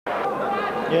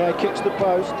Yeah, kicks the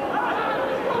post.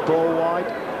 Ball wide.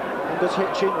 And does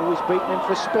Hitchin, who is beating him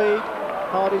for speed.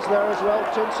 Hardy's there as well.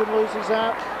 Tinson loses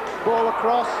out. Ball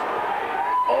across.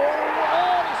 Oh,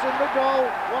 it's in the goal.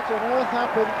 What on earth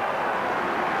happened?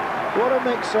 What a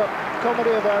mix-up.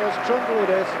 Comedy of errors. Trundle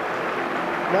it is.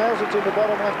 Nails it in the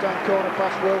bottom left-hand corner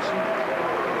past Wilson.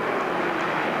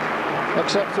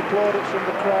 Accepts the plaudits from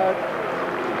the crowd.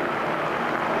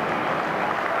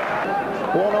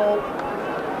 1-1.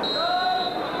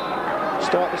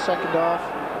 Start the second half.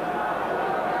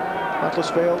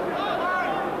 Macclesfield.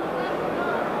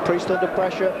 Priest under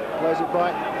pressure, plays it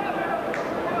back.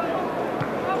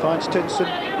 Finds Tinson,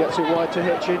 gets it wide to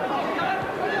Hitchin.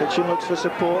 Hitchin looks for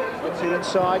support, gets it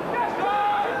inside.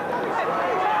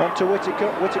 On to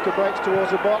Whittaker. Whittaker breaks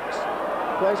towards the box.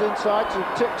 Plays inside to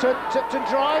Tipton. Tipton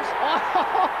drives.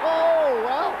 Oh,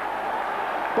 well.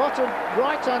 Bottom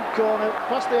right-hand corner,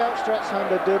 past the outstretched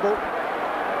hand of Dibble.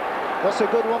 That's a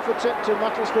good one for Tipton.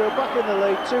 Macclesfield back in the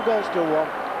lead, 2 goals to 1.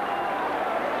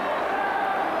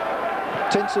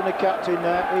 Tinson, the captain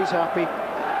there, he's happy.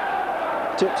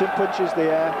 Tipton punches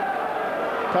the air.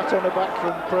 Pat on the back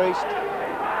from Priest.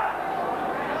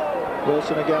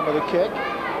 Wilson again with a kick.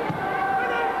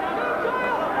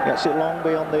 Gets it long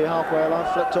beyond the halfway line,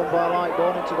 flicked on by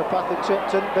Lightbourne into the path of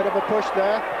Tipton. Bit of a push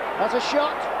there. Has a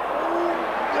shot.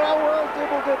 Oh well,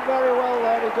 Dibble did very well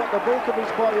there. He got the bulk of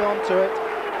his body onto it,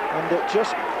 and it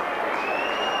just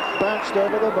bounced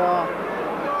over the bar.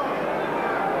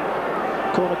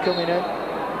 Corner coming in.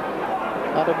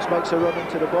 Adams makes a run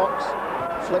into the box.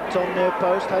 Flipped on near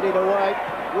post, headed away.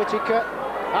 Whittaker.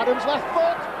 Adams left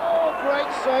foot. Oh, great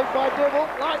save by Dibble.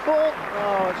 Lightbourne.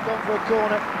 Oh, it's gone for a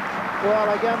corner.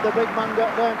 Well, again, the big man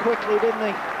got down quickly, didn't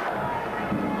he?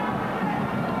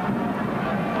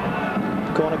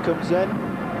 Corner comes in.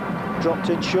 Dropped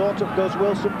in short, up goes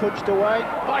Wilson, punched away.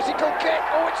 Bicycle kick,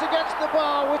 oh, it's against the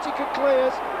bar. Whittaker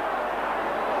clears.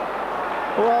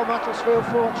 Well, Macclesfield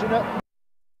fortunate.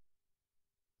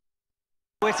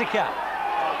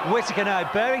 Whittaker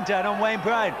now bearing down on Wayne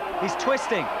Brown. He's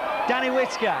twisting. Danny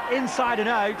Whittaker inside and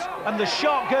out, and the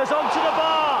shot goes onto the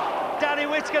bar. Danny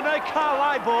Whittaker, no Carl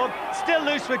Lightbourne, still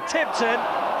loose with Tipton.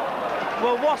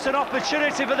 Well, what an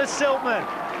opportunity for the Siltman.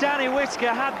 Danny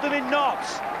Whittaker had them in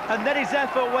knots, and then his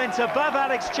effort went above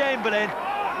Alex Chamberlain.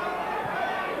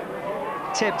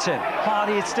 Tipton,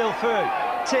 Hardy is still through.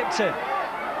 Tipton,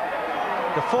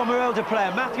 the former Elder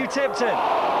player, Matthew Tipton.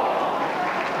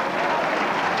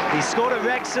 He scored at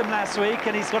Wrexham last week,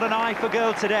 and he's got an eye for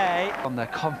goal today. On their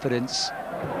confidence,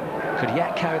 could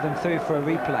yet carry them through for a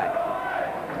replay,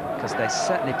 because they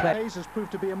certainly played. Hayes has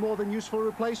proved to be a more than useful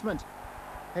replacement.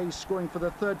 Hayes scoring for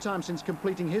the 3rd time since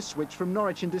completing his switch from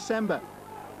Norwich in December.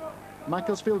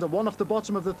 Macclesfield are one off the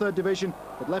bottom of the 3rd division,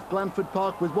 but left Glanford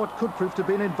Park with what could prove to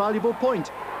be an invaluable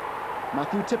point.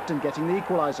 Matthew Tipton getting the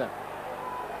equaliser.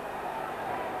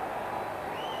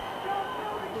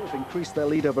 Increased their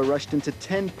lead over Rushton to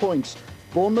 10 points.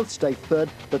 Bournemouth stay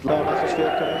 3rd, but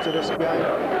Macclesfield coming to this game,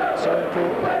 so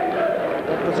important.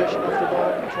 In position off the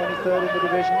ball, 23rd in the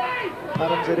division.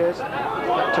 Adams it is,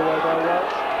 backed away by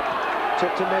Welch.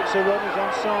 Tipton makes a run, he's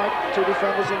onside. 2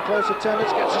 defenders in close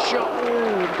attendance, gets a shot.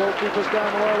 Ooh, the goalkeeper's down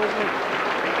low, isn't he?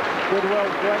 Goodwell,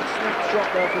 great snap shot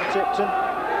there from Tipton.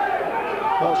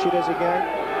 Welch it is again.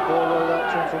 Ball rolled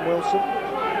out to him from Wilson.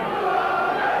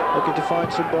 Looking to find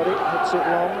somebody, hits it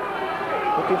long.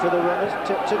 Looking for the runners.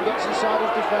 Tipton gets inside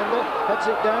his defender, heads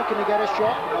it down. Can he get a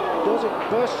shot? Does it?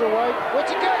 Bursts away.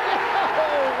 Whittaker!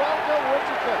 Oh, well done,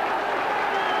 Whittaker.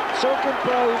 So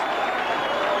composed.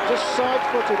 Just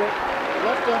side-footed it.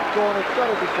 Left-hand corner,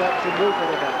 got a deflection, roof of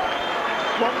the back.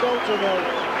 1 goal to 0.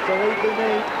 The lead they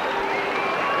need.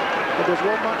 If there's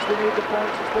one match they need the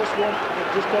points, it's this one.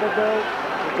 They've just got to build.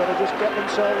 They've got to just get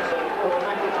themselves up.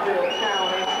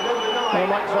 The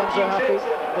Mac fans are happy.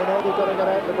 They know they've got to get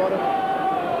out the bottom.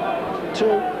 2.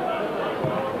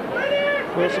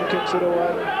 Wilson kicks it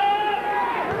away.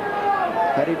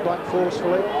 Headed back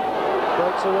forcefully.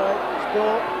 Breaks away.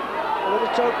 Score. A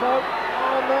little toe poke.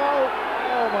 Oh no!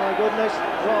 Oh my goodness.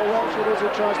 Well, Welch it is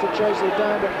who tries to chase it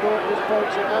down, but Thorpe just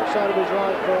pokes it outside of his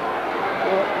right foot.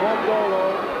 1 goal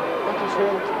all.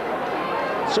 Macclesfield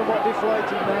somewhat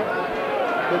deflated now.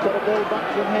 They've got to build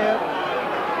back from here.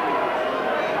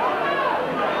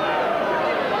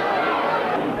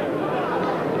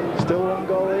 Still 1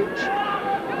 goal each.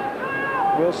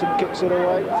 Wilson kicks it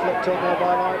away, flicked on there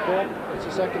by Lightbourne. It's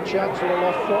a second chance with a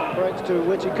left foot, breaks to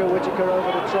Whittaker, Whittaker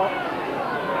over the top.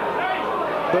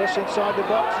 Bursts inside the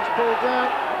box, it's pulled down.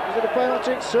 Is it a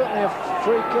penalty? It's certainly a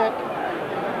free kick.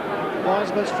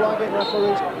 Linesman's flagging,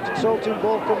 referee's consulting,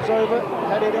 ball comes over,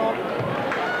 headed on.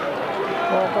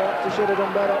 Well, perhaps they should have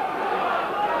done better.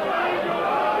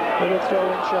 Little throw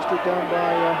in, chested down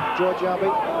by George Abbey.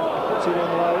 Puts it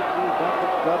in low.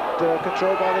 Got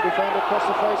controlled by the defender across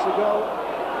the face of goal.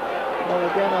 Well,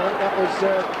 again, I think that was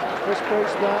Chris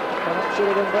Priest that, and that should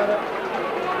have been better.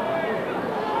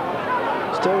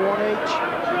 Still 1 each.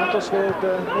 Macclesfield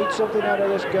need something out of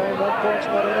this game. 1 point's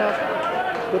not enough.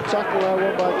 Good tackle there,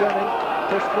 won by Dunning.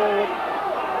 Push forward.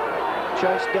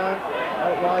 Chase down.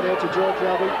 Out wide here to George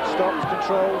Abbey. Stops,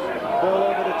 controls. Ball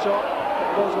over the top.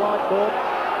 Goes Lightbourne.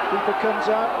 Keeper comes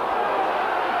out.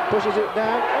 Pushes it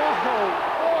down.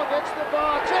 Oh, against the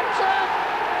bar. Tipton!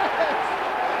 Yes!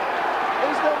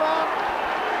 He's the man.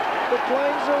 The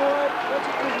plane's away.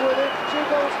 Whittaker's with it. 2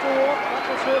 goals to 1.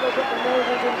 Macclesfield have got the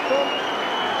noses in front.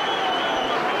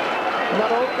 And that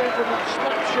all came from that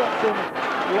snapshot from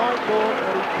Lightbourne,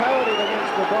 and he powered it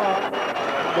against the bar.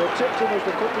 But Tipton was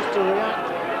the quickest to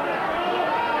react.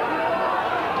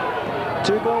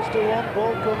 2 goals to 1.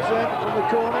 Ball comes in from the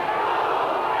corner.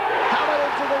 Hammered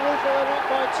into the roof of the net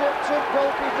by Tipton.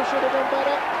 Goalkeeper should have done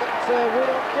better. But we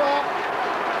don't care.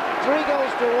 3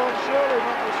 goals to 1. Surely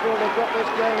Macclesfield have got this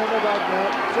game in the bag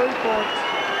now. 3 points.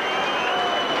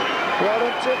 Well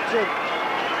done, Tipton.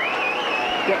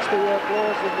 Gets the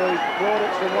applause and the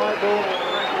plaudits from Lightbourne.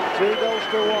 3 goals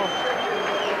to 1.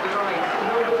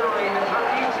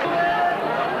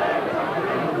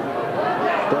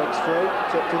 Breaks free.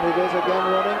 Tipton it is again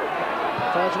running.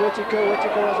 Finds Whittaker.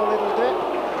 Whittaker has a little dip.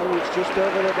 Oh, it's just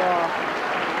over the bar.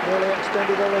 Nearly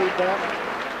extended the lead there.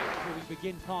 We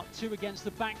begin part 2 against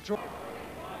the backdrop.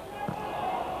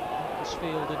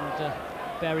 Macclesfield and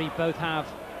Berry both have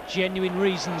genuine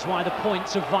reasons why the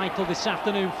points are vital this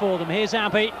afternoon for them. Here's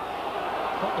Abbey,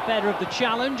 got the better of the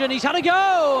challenge, and he's had a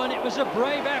go, and it was a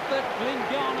brave effort. Glyn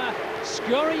Garner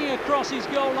scurrying across his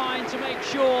goal line to make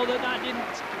sure that that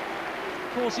didn't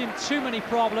cause him too many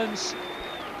problems,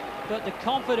 but the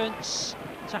confidence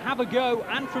to have a go,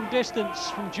 and from distance,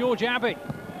 from George Abbey.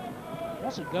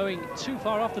 Wasn't going too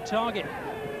far off the target.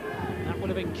 That would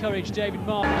have encouraged David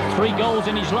Mark. 3 goals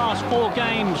in his last 4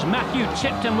 games. Matthew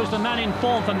Tipton was the man in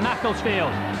form for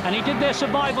Macclesfield, and he did their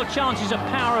survival chances a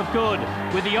power of good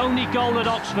with the only goal at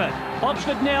Oxford.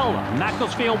 Oxford 0,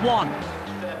 Macclesfield 1.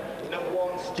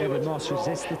 David Moss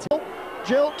resisted.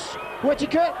 Jilks,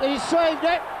 Whittaker, he's saved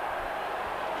it.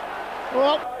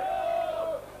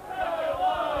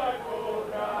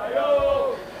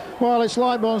 Well, it's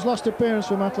Lightbourne's last appearance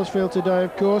for Macclesfield today,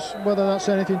 of course, whether that's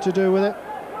anything to do with it.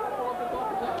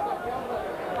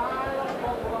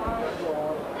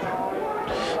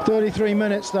 "33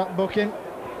 minutes, that booking.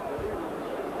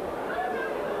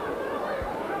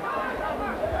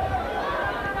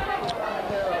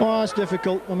 Well, it's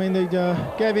difficult. I mean, they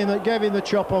gave him the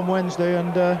chop on Wednesday,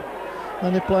 and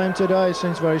they play him today. It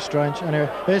seems very strange. Anyway,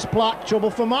 here's Platt,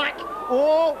 trouble for Mac.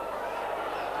 Oh!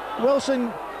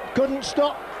 Wilson couldn't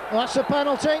stop. That's a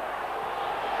penalty.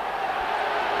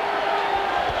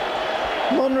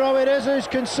 Munro it is who's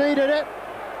conceded it.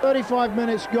 35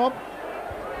 minutes gone.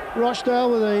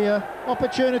 Rochdale with the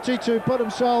opportunity to put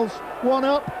themselves 1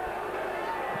 up.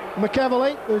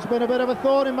 McEverly, who's been a bit of a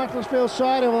thorn in Macclesfield's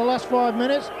side over the last 5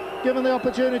 minutes, given the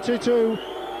opportunity to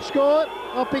score.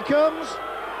 Up he comes.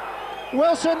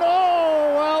 Wilson,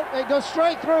 oh, well, it goes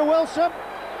straight through Wilson.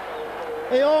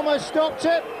 He almost stopped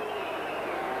it,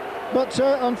 but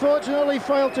unfortunately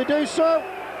failed to do so.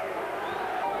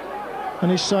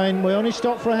 And he's saying, we only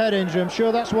stopped for a head injury. I'm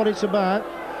sure that's what it's about.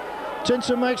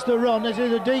 Tinson makes the run. Is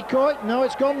it a decoy? No,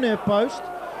 it's gone near post.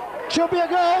 Should be a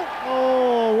goal.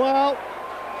 Oh, well.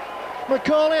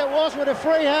 Macaulay it was with a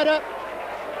free header.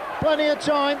 Plenty of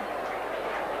time.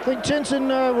 I think Tinson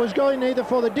was going either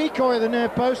for the decoy or the near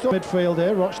post. Midfield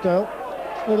here, Rochdale.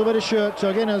 A little bit of shirt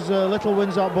tugging as Little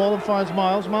wins that ball and finds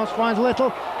Miles. Miles finds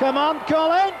Little. Come on,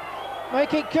 Colin.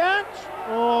 Make it count.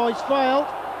 Oh, he's failed.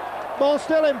 Ball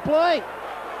still in play.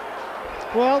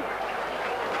 Well,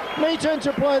 neat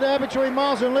interplay there between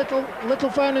Miles and Little. Little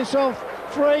found himself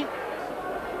free.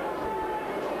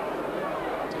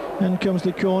 In comes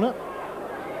the corner.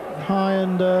 High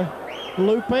and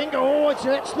looping. Oh, it's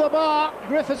the bar.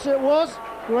 Griffiths it was.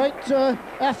 Great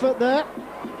effort there.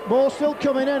 Ball still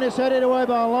coming in. It's headed away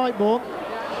by Lightbourne.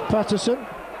 Patterson.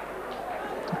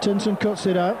 Tinson cuts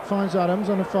it out. Finds Adams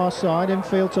on the far side.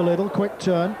 Infield to Little. Quick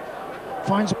turn.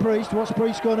 Finds Priest. What's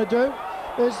Priest going to do?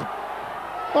 There's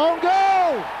own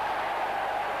goal!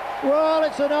 Well,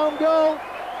 it's an own goal.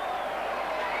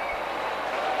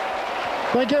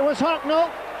 Think it was Hucknall.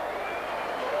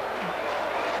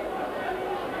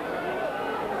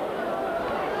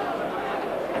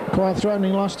 Quite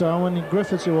threatening last time when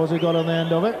Griffiths it was who got on the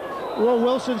end of it. Well,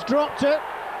 Wilson's dropped it.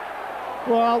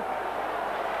 Well,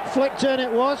 Flicked in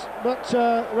it was, but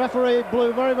referee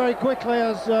blew very, very quickly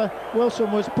as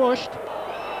Wilson was pushed.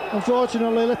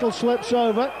 Unfortunately, Little slips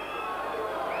over.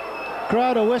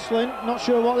 Crowd are whistling, not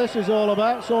sure what this is all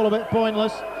about. It's all a bit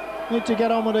pointless. Need to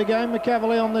get on with the game.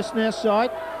 McEvely on this near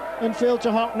side. Infield to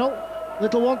Hocknell.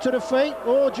 Little one to the feet.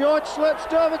 Oh, George slips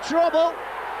over trouble.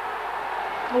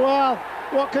 Well,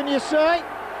 what can you say?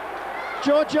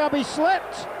 George Abbey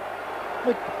slipped.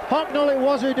 Hocknell it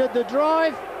was who did the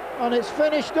drive, and it's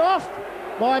finished off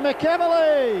by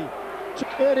McEvely.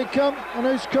 Here they come, and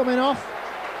who's coming off?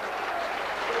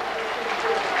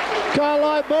 Carl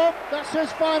Lightbourne, that's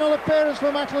his final appearance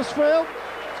for Macclesfield.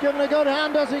 He's given a good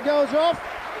hand as he goes off.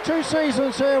 2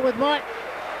 seasons here with Mike.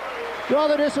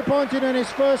 Rather disappointed in his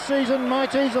first season,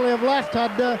 might easily have left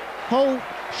had Hull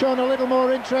shown a little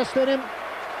more interest in him.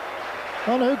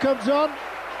 On who comes on?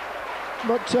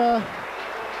 But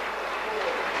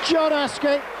John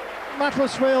Askey,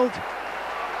 Macclesfield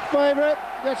favourite,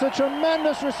 gets a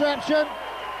tremendous reception.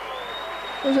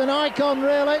 He's an icon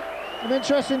really, and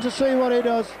interesting to see what he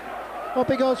does. Up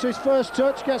he goes to his first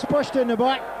touch, gets pushed in the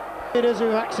back. It is who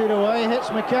hacks it away, hits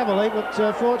McEvely, but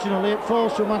fortunately it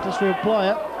falls to a Macclesfield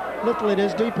player. Little it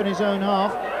is, deep in his own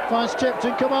half. Finds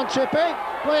Tipton, come on Chippy,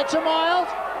 play it to Miles.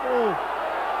 Oh.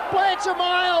 Play it to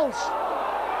Miles.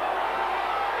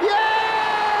 Yeah!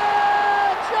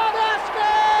 John Askey!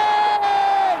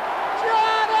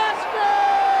 John Askey!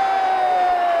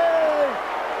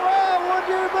 Well, would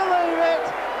you believe it?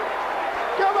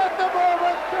 Come at the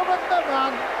moment, come at the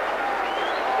man.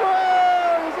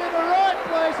 Well, he's in the right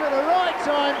place at the right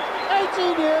time.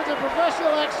 18 years of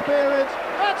professional experience.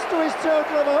 Adds to his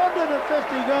total of 150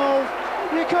 goals.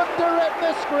 You couldn't have written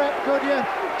this script, could you?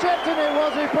 Tipton it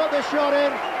was who put the shot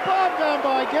in. Palmed down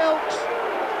by Gilks.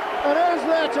 And who's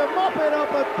there to mop it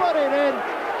up and put it in?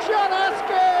 John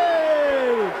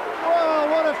Askey! Well,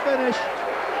 what a finish.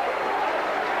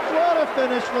 What a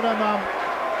finish for the man.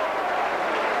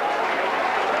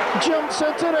 Jumps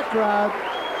into the crowd.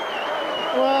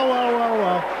 Well, well, well,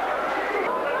 well.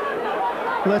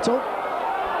 Little.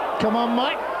 Come on,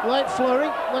 Mike. Late flurry.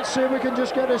 Let's see if we can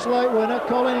just get this late winner.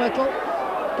 Colin Little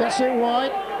gets it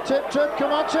wide. Tipton,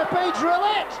 come on, Chippy, drill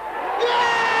it!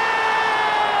 Yeah!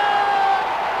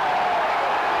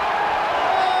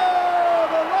 Oh,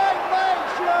 the late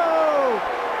show!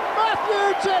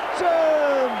 Matthew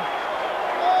Tipton!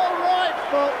 All right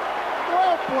foot.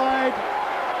 Well played.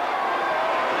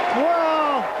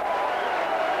 Wow!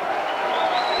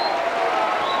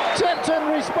 Tipton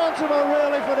responsible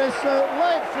really for this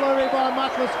late flurry by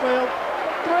Macclesfield.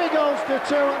 3 goals to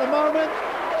 2 at the moment.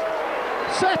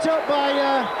 Set up by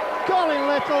Colin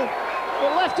Little,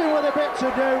 but left him with a bit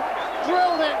to do.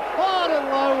 Drilled it hard and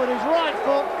low with his right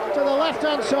foot to the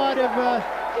left-hand side of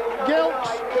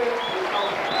Gilks.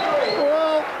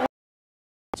 Well,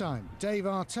 Time, Dave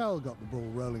Artell got the ball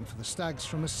rolling for the Stags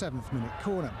from a 7th-minute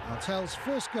corner. Artell's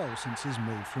first goal since his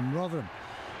move from Rotherham.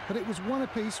 But it was 1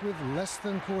 apiece with less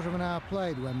than a quarter of an hour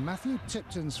played when Matthew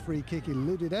Tipton's free kick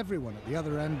eluded everyone at the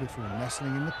other end before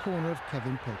nestling in the corner of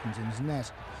Kevin Pilkington's net.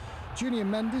 Junior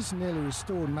Mendes nearly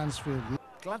restored Mansfield.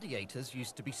 Gladiators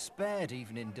used to be spared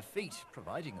even in defeat,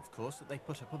 providing, of course, that they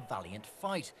put up a valiant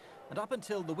fight. And up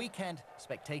until the weekend,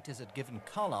 spectators had given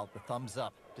Carlisle the thumbs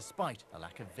up, despite a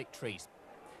lack of victories.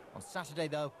 On Saturday,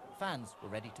 though, fans were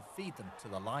ready to feed them to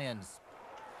the Lions.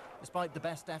 Despite the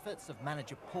best efforts of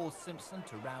manager Paul Simpson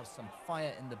to rouse some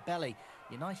fire in the belly,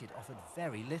 United offered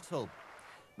very little.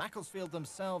 Macclesfield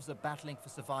themselves are battling for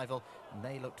survival, and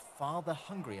they looked far the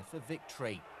hungrier for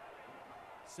victory.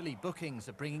 Silly bookings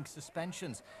are bringing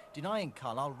suspensions, denying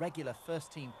Carlisle regular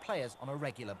first-team players on a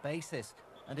regular basis.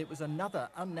 And it was another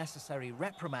unnecessary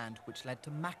reprimand which led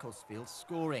to Macclesfield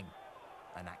scoring.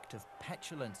 An act of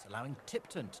petulance allowing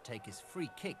Tipton to take his free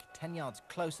kick 10 yards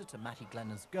closer to Matty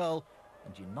Glennon's goal,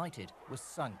 and United was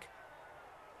sunk.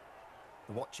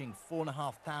 The watching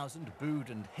 4,500 booed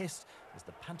and hissed as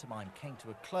the pantomime came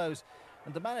to a close,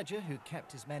 and the manager, who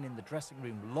kept his men in the dressing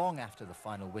room long after the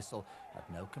final whistle, had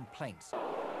no complaints.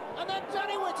 and then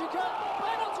Danny Whittaker,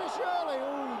 penalty surely.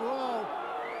 Oh, wow.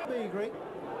 Beagrie.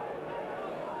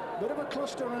 Bit of a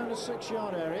cluster around the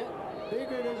 6-yard area.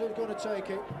 Beagrie is going to take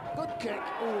it. Good kick.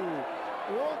 Ooh.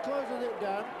 Wall closes it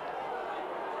down.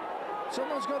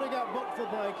 Someone's got to get booked for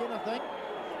breaking, I think.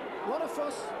 What a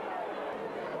fuss.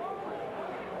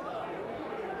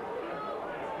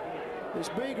 It's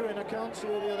Beagrie, and I can't see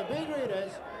the other. Beagrie it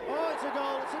is. Oh, it's a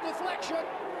goal. It's a deflection.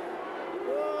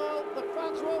 Well, the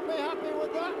fans won't be happy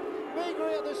with that.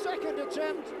 Beagrie at the second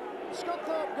attempt.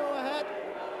 Scunthorpe go ahead.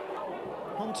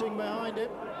 Hunting behind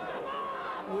it.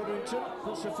 Witherington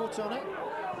puts a foot on it.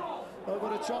 Over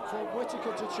the top for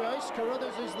Whittaker to chase.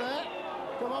 Carruthers is there.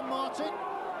 Come on, Martin.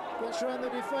 Gets around the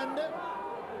defender.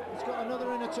 He's got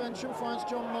another inattention, finds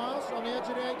John Miles on the edge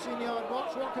of the 18-yard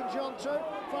box. What can John do?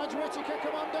 Finds Whittaker.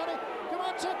 Come on, Danny. Come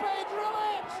on, Tippy, drill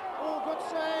it! Oh, good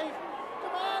save.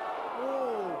 Come on.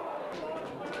 Oh.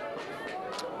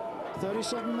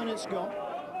 37 minutes gone.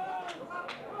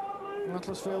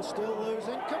 Macclesfield still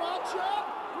losing. Come on, John.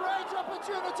 Great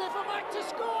opportunity for Mac to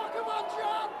score. Come on,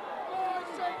 John. Oh,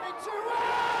 he's taken it too well.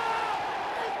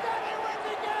 It's Danny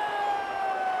Whittaker.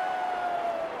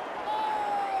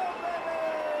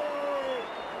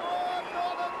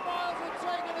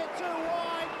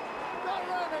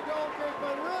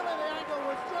 But really the angle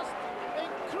was just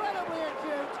incredibly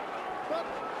acute, but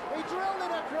he drilled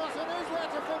it across and who's there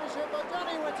to finish it but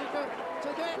Danny Whittaker to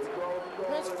get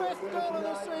his 5th goal of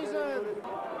the season.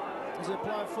 As he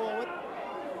applied forward,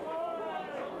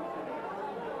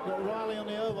 got Riley on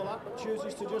the overlap but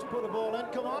chooses to just put the ball in.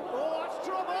 Come on, oh that's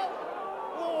trouble.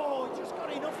 Oh, he just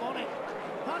got enough on it.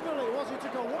 Handily was, he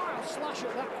took a wild slash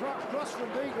at that cross from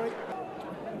Beagrie.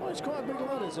 Well, he's quite a big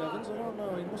lad, is Evans. I don't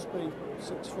know, he must be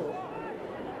 6 foot.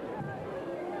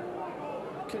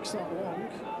 Kicks that long.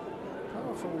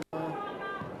 Powerful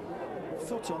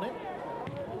foot on it.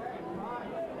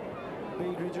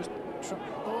 Beagrie just...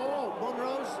 Oh,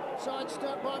 Munro's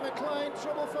sidestep by McLean.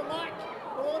 Trouble for Mack.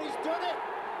 Oh, and he's done it.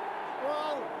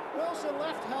 Well, Wilson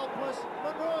left helpless.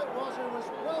 Munro it was, who was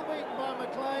well beaten by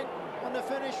McLean. And the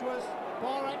finish was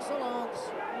par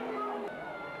excellence.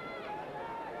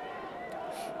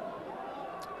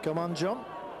 Come on, John.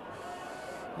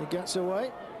 He gets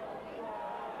away.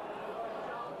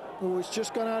 Oh, he's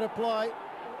just gone out of play.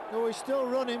 Oh, he's still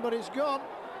running, but it's gone.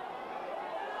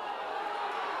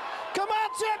 Come on,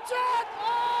 Tipton!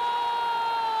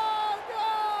 Oh,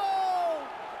 no!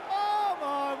 Oh,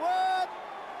 my word!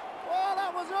 Well,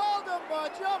 that was all done by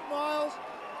John Miles.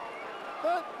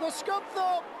 The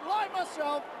Scunthorpe, like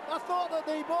myself, I thought that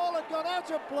the ball had gone out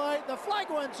of play. The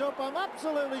flag went up. I'm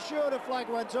absolutely sure the flag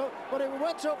went up, but it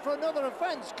went up for another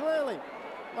offence, clearly.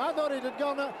 I thought it had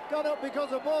gone up because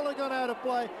the ball had gone out of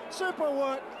play. Super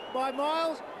work by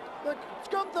Miles. The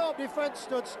Scunthorpe defence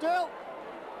stood still.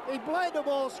 He played the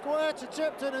ball square to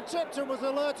Tipton, and Tipton was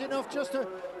alert enough just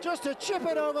to chip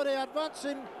it over the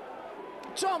advancing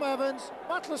Tom Evans.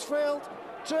 Macclesfield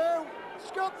 2,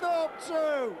 Scunthorpe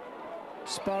 2.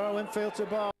 Sparrow infield to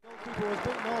Bar. Goalkeeper was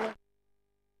beaten all in.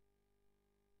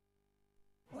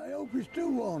 I hope it's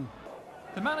 2-1.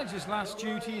 The manager's last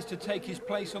duty is to take his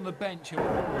place on the bench.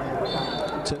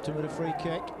 Tipton with a free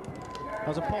kick.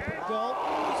 Has a pop at goal.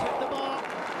 He's hit the bar.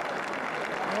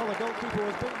 Well, the goalkeeper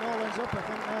was beaten all ends up, I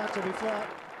think, there, to be fair.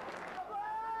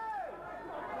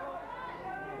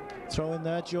 Throw in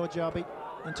there, George Abbey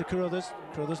into Carruthers.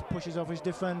 Carruthers pushes off his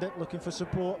defender, looking for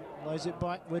support. Lays it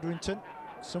back, Witherington.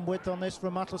 Some width on this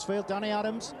from Macclesfield. Danny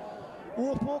Adams.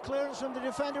 Oh, poor clearance from the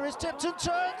defender. Is Tipton turns.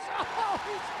 Oh,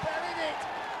 he's buried it.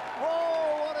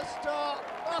 Oh, what a start.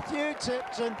 Matthew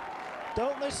Tipton.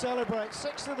 Don't they celebrate?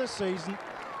 6th of the season.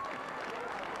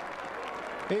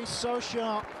 He's so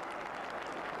sharp.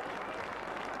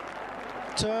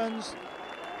 Turns,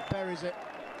 buries it.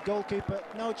 Goalkeeper,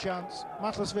 no chance.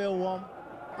 Macclesfield 1.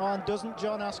 Oh, and doesn't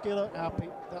John Askey look happy?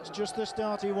 That's just the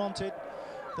start he wanted.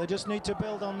 They just need to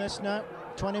build on this now.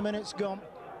 20 minutes gone.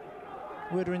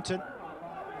 Witherington.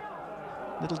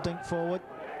 Little dink forward.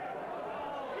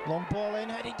 Long ball in,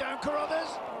 heading down Carruthers.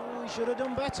 Oh, he should have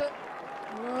done better.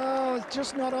 Well, he's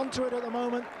just not onto it at the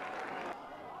moment.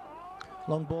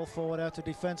 Long ball forward out of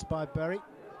defence by Berry.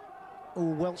 Oh,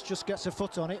 Welch just gets a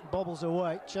foot on it, bobbles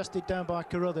away. Chested down by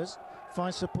Carruthers.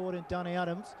 Finds support in Danny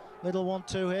Adams. Little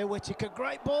 1-2 here. Whittaker,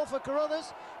 great ball for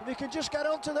Carruthers. If he can just get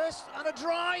onto this, and a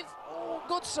drive. Oh,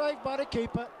 good save by the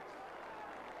keeper.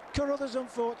 Carruthers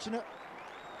unfortunate.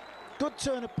 Good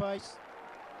turn of pace.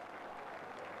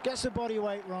 Gets the body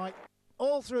weight right.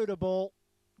 All through the ball.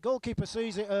 Goalkeeper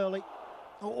sees it early.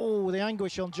 Oh, the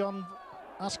anguish on John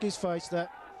Askey's face there.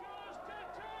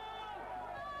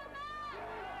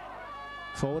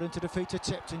 Forward into defeat to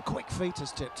Tipton. Quick feet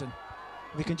as Tipton.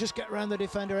 If he can just get around the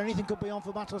defender, anything could be on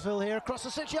for Macclesfield here. Across the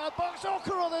 6-yard box. Oh,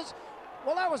 Carruthers.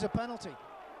 Well, that was a penalty.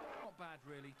 Not bad,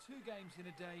 really. 2 games in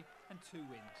a day and 2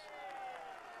 wins.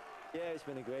 Yeah, it's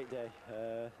been a great day.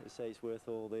 I say it's worth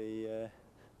all the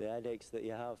headaches that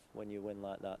you have when you win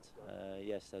like that.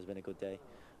 Yes, it's been a good day,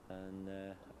 and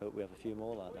I hope we have a few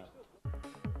more like that.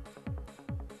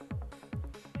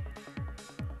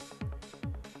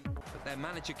 But their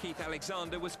manager Keith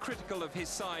Alexander was critical of his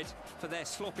side for their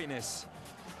sloppiness.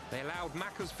 They allowed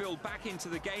Macclesfield back into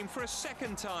the game for a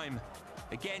 2nd time.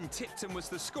 Again, Tipton was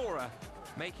the scorer,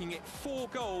 making it 4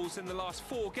 goals in the last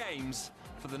 4 games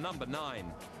for the number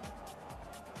 9.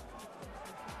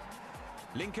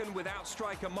 Lincoln without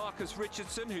striker Marcus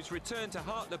Richardson, who's returned to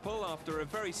Hartlepool after a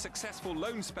very successful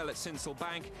loan spell at Sincil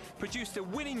Bank, produced a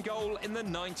winning goal in the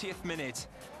 90th minute.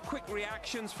 Quick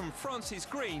reactions from Francis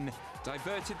Green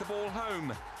diverted the ball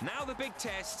home. Now the big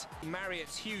test.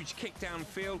 Marriott's huge kick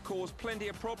downfield caused plenty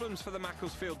of problems for the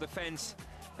Macclesfield defence,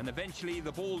 and eventually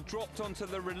the ball dropped onto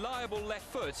the reliable left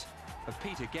foot of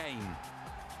Peter Gain.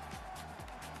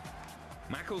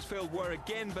 Macclesfield were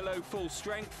again below full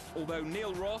strength, although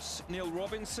Neil Ross, Neil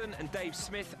Robinson and Dave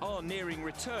Smith are nearing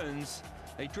returns.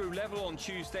 They drew level on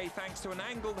Tuesday thanks to an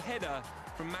angled header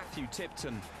from Matthew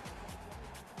Tipton.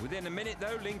 Within a minute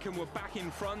though, Lincoln were back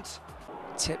in front.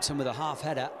 Tipton with a half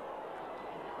header,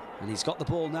 and he's got the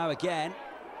ball now again,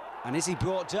 and is he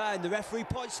brought down? The referee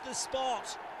points to the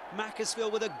spot.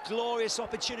 Macclesfield with a glorious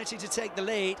opportunity to take the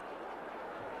lead.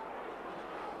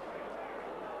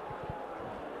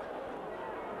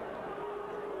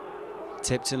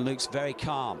 Tipton looks very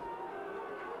calm.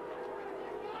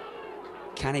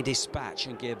 Can he dispatch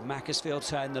and give Macclesfield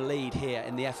Town the lead here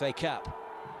in the FA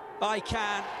Cup? I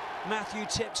can. Matthew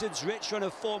Tipton's rich run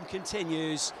of form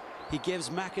continues. He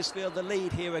gives Macclesfield the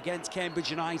lead here against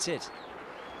Cambridge United.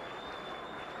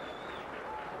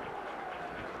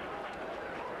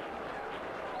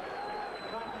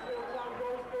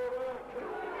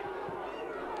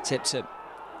 Tipton.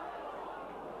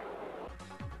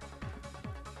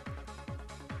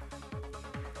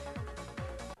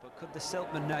 But could the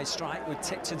Siltmen now strike with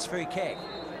Tipton's free kick?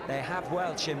 They have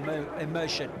Welch in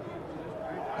motion.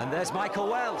 And there's Michael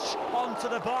Welch onto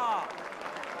the bar.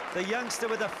 The youngster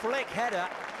with a flick header.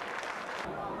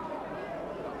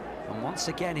 And once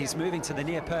again he's moving to the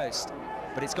near post,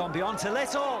 but it's gone beyond to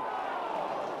Little.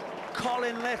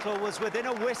 Colin Little was within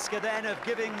a whisker then of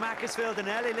giving Macclesfield an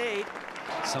early lead.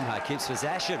 Somehow keeps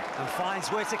possession and finds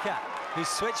Whittaker, who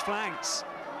switched flanks.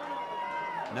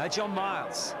 Now John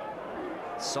Miles.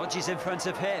 Sodji's in front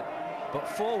of him, but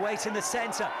four wait in the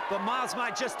centre. But Miles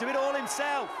might just do it all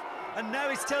himself. And now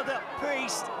he's tilled up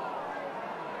Priest.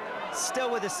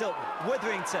 Still with the Siltman.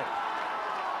 Witherington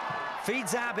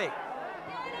feeds Abbey.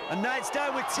 And now it's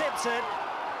down with Tipton.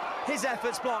 His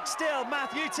efforts blocked. Still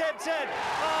Matthew Tipton.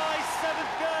 Oh, his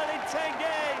 7th goal in 10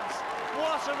 games.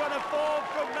 What a run of form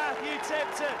from Matthew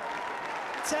Tipton.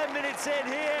 10 minutes in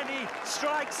here and he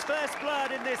strikes first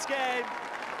blood in this game.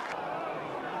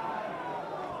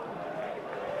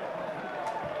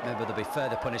 Remember, there'll be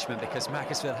further punishment because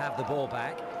Macclesfield have the ball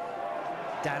back.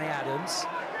 Danny Adams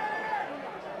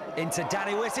into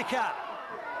Danny Whittaker.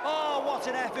 Oh, what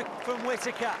an effort from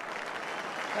Whittaker.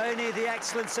 Only the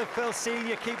excellence of Phil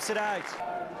Senior keeps it out.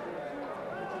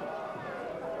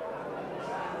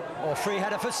 Or free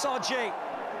header for Sodji.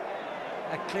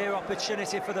 A clear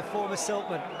opportunity for the former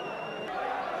Siltman.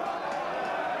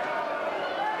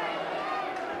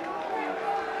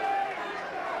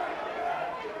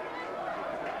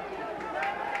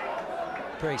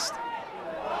 Priest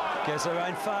goes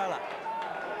around Fowler.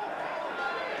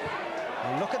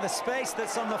 And look at the space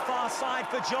that's on the far side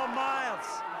for John Miles.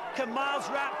 Can Miles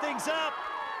wrap things up?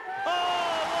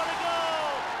 Oh, what a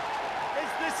goal!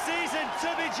 It's the season to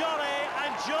be jolly,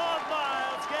 and John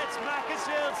Miles gets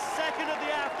Macclesfield's second of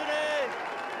the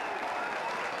afternoon.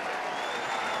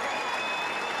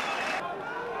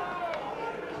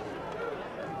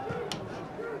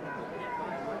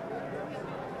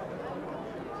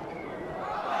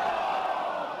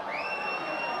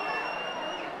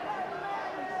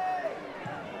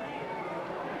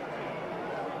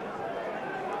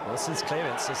 Wilson's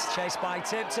clearance is chased by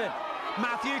Tipton.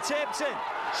 Matthew Tipton,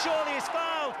 surely is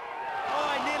fouled.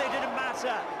 Oh, it nearly didn't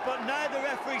matter, but now the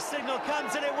referee signal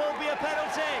comes and it will be a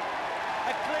penalty.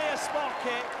 A clear spot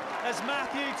kick as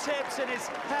Matthew Tipton is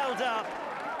held up.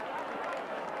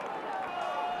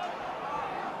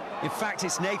 In fact,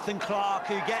 it's Nathan Clark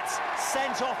who gets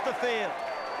sent off the field.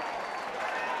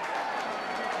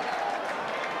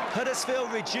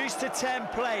 Huddersfield reduced to 10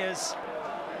 players.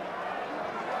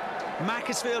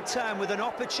 Macclesfield Town with an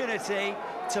opportunity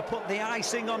to put the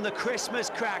icing on the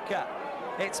Christmas cracker.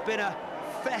 It's been a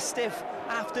festive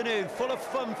afternoon, full of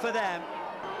fun for them.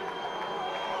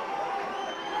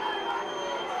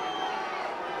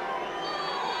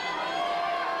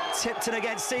 Tipton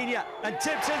against Senior, and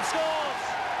Tipton scores!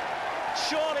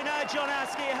 Surely now John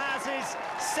Askey has his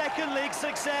second league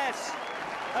success,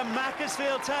 and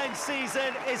Macclesfield Town's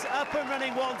season is up and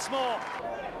running once more.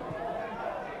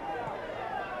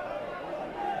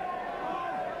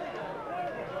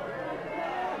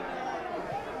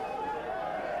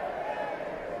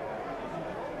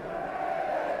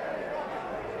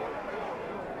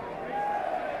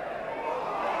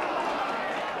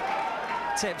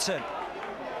 Tipton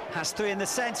has three in the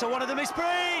centre, one of them is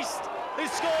Priest, who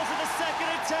scores at the second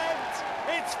attempt.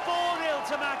 It's 4-0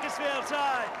 to Macclesfield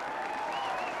Town.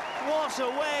 What a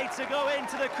way to go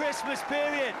into the Christmas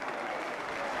period.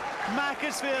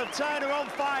 Macclesfield Town are on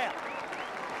fire.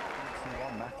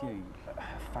 Matthew,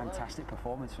 fantastic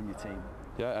performance from your team.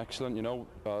 Yeah, excellent. You know,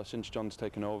 since John's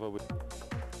taken over.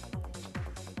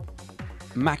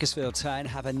 Macclesfield Town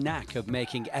have a knack of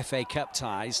making FA Cup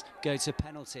ties go to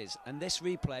penalties, and this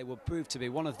replay will prove to be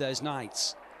one of those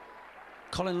nights.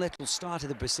 Colin Little started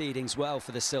the proceedings well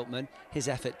for the Siltman, his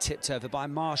effort tipped over by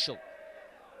Marshall.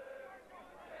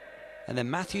 And then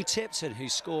Matthew Tipton, who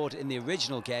scored in the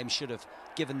original game, should have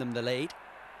given them the lead.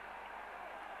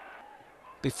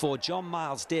 Before John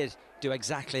Miles did do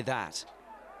exactly that.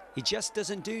 He just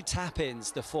doesn't do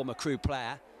tap-ins, the former Crewe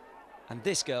player, and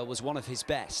this goal was one of his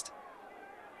best.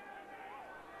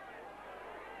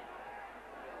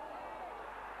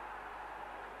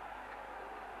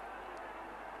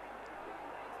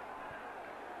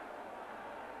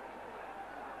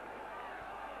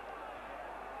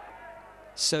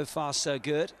 So far so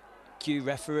good. Cue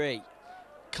referee.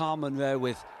 Carl Munro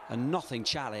with a nothing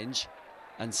challenge,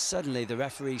 and suddenly the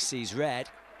referee sees red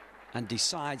and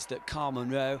decides that Carl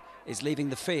Munro is leaving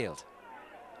the field.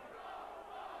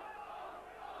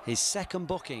 His second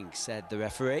booking, said the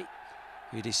referee,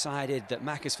 who decided that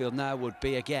Macclesfield now would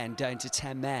be again down to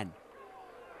 10 men.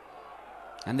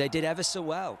 And they did ever so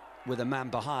well with a man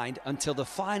behind until the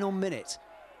final minute,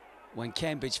 when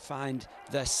Cambridge found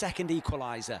their second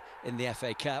equaliser in the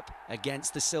FA Cup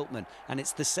against the Siltman. And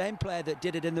it's the same player that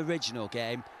did it in the original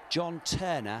game, John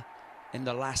Turner, in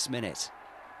the last minute.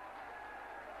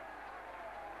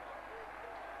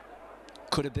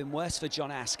 Could have been worse for John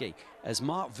Askey, as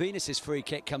Mark Venus's free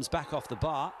kick comes back off the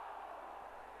bar.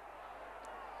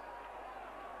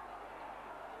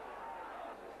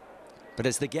 But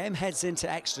as the game heads into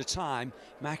extra time,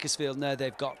 Macclesfield know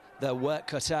they've got their work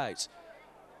cut out.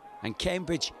 And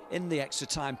Cambridge, in the extra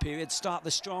time period, start the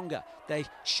stronger. They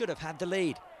should have had the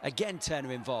lead. Again,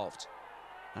 Turner involved,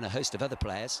 and a host of other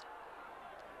players.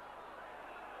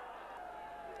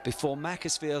 Before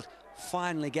Macclesfield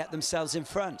finally get themselves in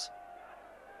front.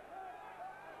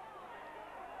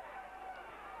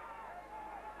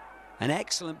 An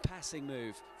excellent passing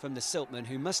move from the Siltman,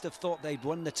 who must have thought they'd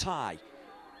won the tie.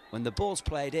 When the ball's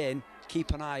played in,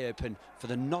 keep an eye open for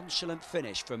the nonchalant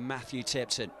finish from Matthew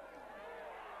Tipton.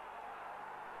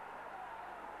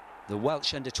 The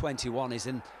Welsh under-21 is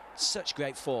in such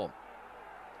great form.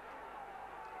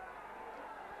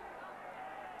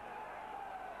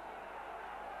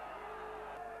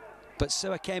 But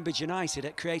so are Cambridge United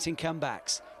at creating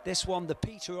comebacks. This one, the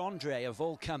Peter Andre of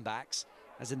all comebacks,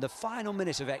 as in the final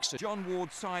minute of extra. John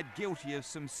Ward's side guilty of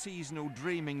some seasonal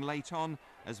dreaming late on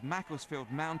as Macclesfield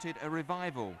mounted a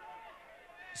revival.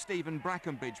 Stephen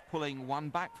Brackenbridge pulling one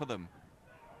back for them.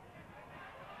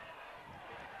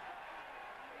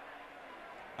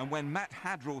 And when Matt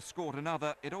Hadrell scored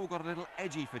another, it all got a little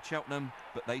edgy for Cheltenham,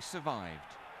 but they survived.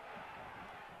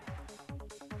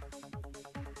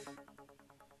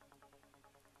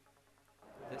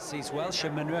 That sees Welsh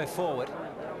and Munro forward.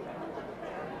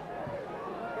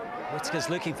 Whittaker's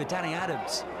looking for Danny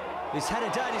Adams, who's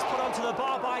headed down, he's put onto the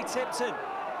bar by Tipton.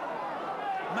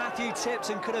 Matthew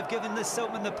Tipton could have given the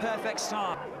Siltman the perfect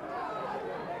start.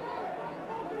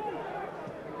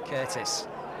 Curtis.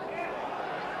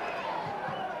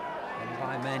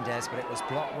 By Mendes, but it was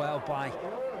blocked well by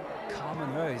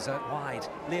Carmen Rose out wide.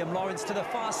 Liam Lawrence to the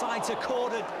far side to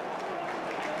Corden,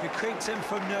 who creeped in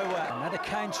from nowhere. Another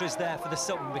counter is there for the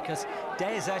Siltman because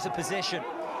Day is out of position,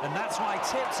 and that's why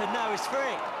Tipton now is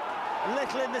free.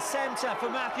 Little in the centre for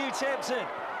Matthew Tipton,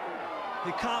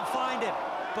 who can't find him,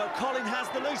 but Colin has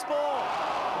the loose ball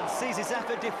and sees his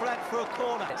effort deflect for a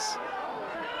corner.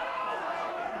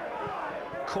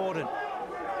 Corden.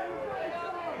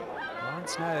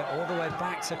 Now all the way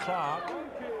back to Clark.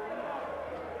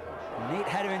 Neat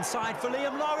header inside for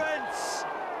Liam Lawrence,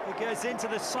 who goes into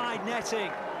the side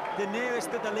netting, the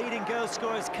nearest that the leading goal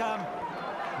scorers come.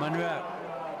 Munro.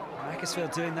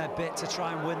 Macclesfield doing their bit to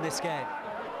try and win this game.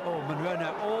 Oh, Munro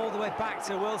now all the way back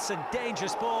to Wilson.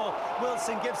 Dangerous ball.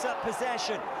 Wilson gives up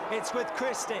possession. It's with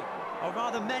Christie, or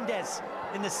rather Mendes.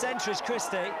 In the centre is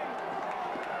Christie.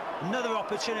 Another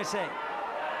opportunity.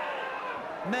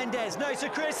 Mendes, no to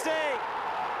Christie,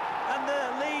 and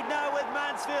the lead now with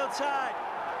Mansfield Town,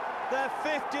 their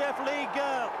 50th league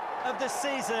goal of the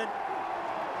season,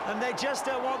 and they just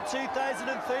don't want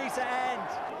 2003 to end.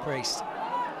 Priest,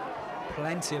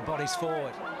 plenty of bodies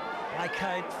forward. I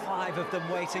count 5 of them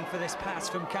waiting for this pass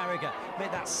from Carragher.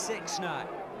 Make that 6 now.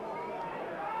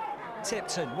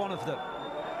 Tipton, one of them.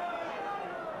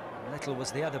 Little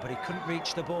was the other, but he couldn't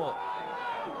reach the ball.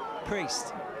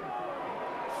 Priest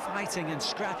fighting and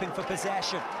scrapping for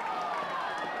possession.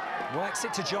 Works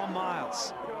it to John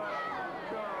Miles.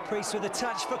 Priest with a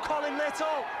touch for Colin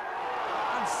Little.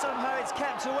 And somehow it's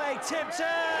kept away. Tipton!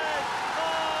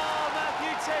 Oh,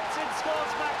 Matthew Tipton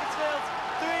scores Macclesfield's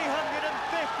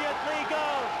 350th league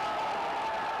goal.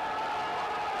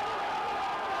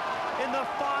 In the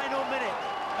final minute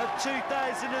of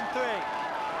 2003.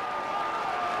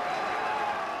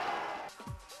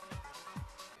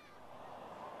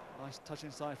 Nice touch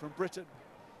inside from Britton.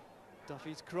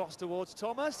 Duffy's cross towards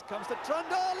Thomas, comes to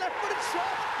Trundle, left-footed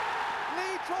shot!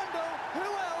 Lee Trundle, who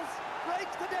else,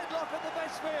 breaks the deadlock at the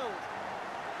best field.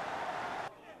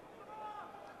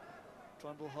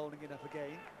 Trundle holding it up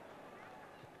again.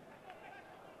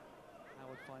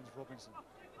 Howard finds Robinson.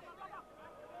 Just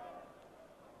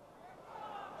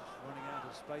running out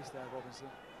of space there, Robinson.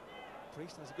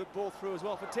 Priest has a good ball through as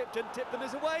well for Tipton. Tipton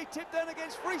is away, Tipton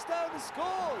against Freestone and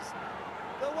scores!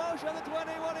 The Welsh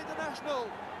under-21 international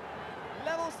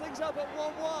levels things up at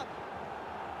 1-1.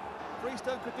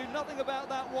 Freestone could do nothing about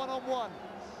that one-on-one.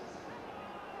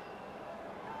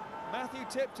 Matthew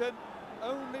Tipton,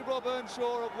 only Rob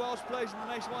Earnshaw of Welsh players in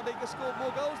the Nationwide League has scored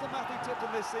more goals than Matthew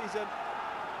Tipton this season.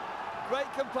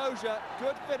 Great composure,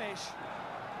 good finish.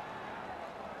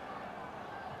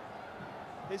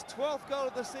 His 12th goal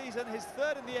of the season, his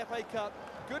 3rd in the FA Cup.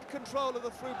 Good control of the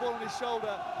through ball on his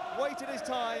shoulder, waited his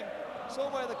time, saw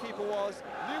where the keeper was,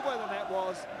 knew where the net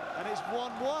was, and it's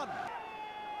 1-1.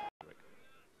 The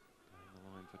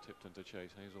line for Tipton to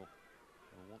chase. Hazel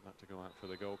will want that to go out for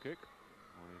the goal kick.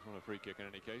 Well, he's not a free kick in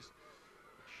any case.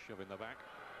 Shove in the back.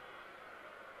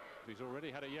 He's already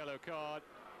had a yellow card,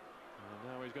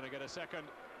 and now he's going to get a second.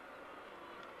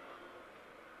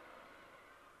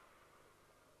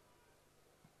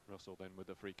 Russell then with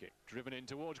the free kick. Driven in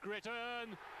towards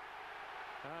Gritton,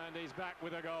 and he's back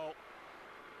with a goal.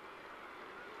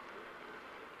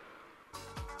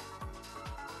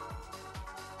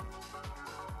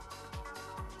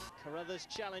 Carruthers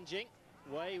challenging,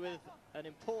 Way with an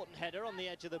important header on the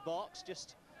edge of the box,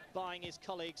 just buying his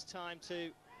colleagues time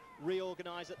to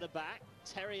reorganise at the back.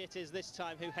 Terry it is this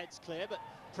time who heads clear, but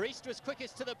Priest was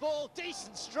quickest to the ball.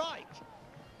 Decent strike.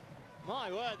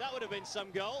 My word, that would have been some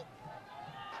goal.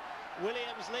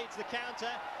 Williams leads the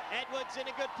counter. Edwards in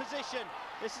a good position.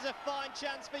 This is a fine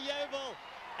chance for Yeovil.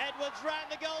 Edwards ran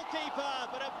the goalkeeper,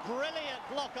 but a brilliant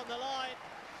block on the line.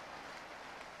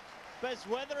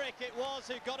 Besweatherick it was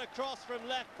who got across from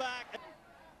left back.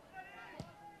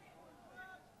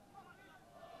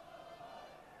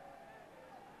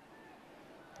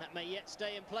 That may yet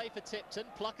stay in play for Tipton.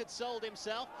 Pluck had sold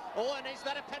himself. Oh, and is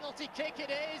that a penalty kick?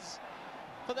 It is,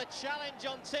 for the challenge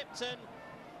on Tipton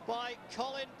by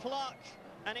Colin Pluck.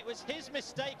 And it was his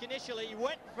mistake initially. He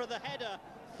went for the header,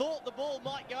 thought the ball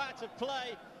might go out of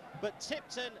play, but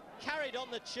Tipton carried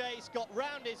on the chase, got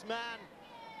round his man,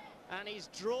 and he's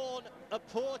drawn a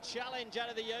poor challenge out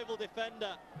of the Yeovil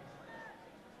defender.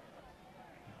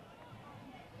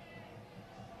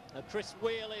 Chris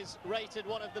Wheel is rated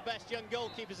one of the best young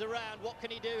goalkeepers around. What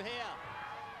can he do here?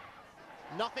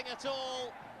 Nothing at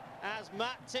all, as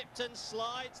Matt Tipton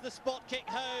slides the spot kick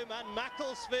home, and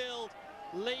Macclesfield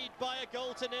lead by a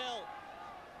goal to nil.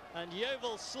 And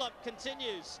Yeovil's slump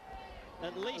continues,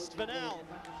 at least for now.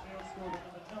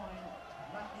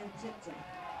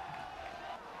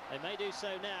 They may do so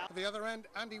now. At the other end,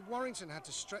 Andy Warrington had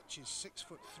to stretch his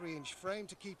 6'3" frame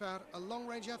to keep out a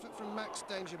long-range effort from Max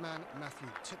danger man Matthew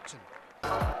Tipton.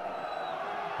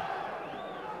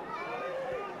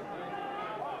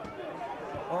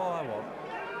 Oh, I won't.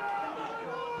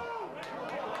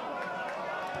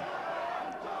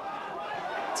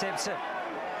 Tipton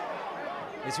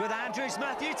is with Andrews.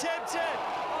 Matthew Tipton.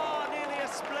 Oh, nearly a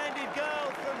splendid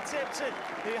goal from Tipton,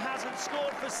 who hasn't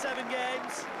scored for 7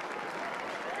 games.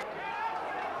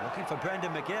 Looking for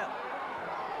Brendan McGill.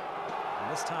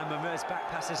 And this time Monroe's back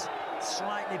pass is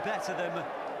slightly better than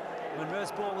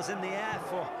Monroe's ball was in the air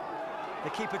for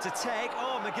the keeper to take.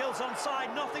 Oh, McGill's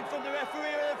onside, nothing from the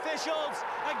referee or officials.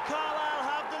 And Carlisle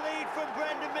have the lead from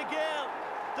Brendan McGill.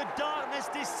 The darkness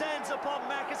descends upon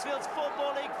Macclesfield's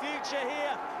Football League future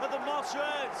here at the Moss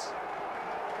Roads.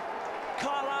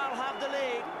 Carlisle have the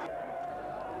lead.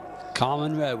 Carl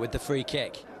Monroe with the free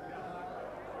kick.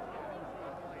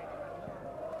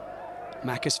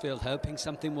 Macclesfield hoping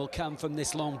something will come from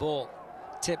this long ball.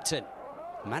 Tipton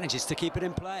manages to keep it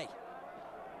in play.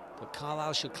 But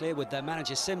Carlisle should clear with their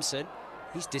manager Simpson.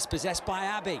 He's dispossessed by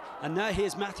Abbey. And now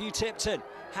here's Matthew Tipton.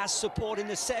 Has support in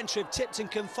the centre if Tipton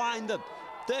can find them.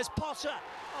 There's Potter.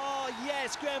 Oh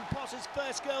yes, Graham Potter's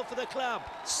first goal for the club.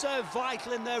 So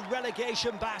vital in their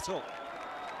relegation battle.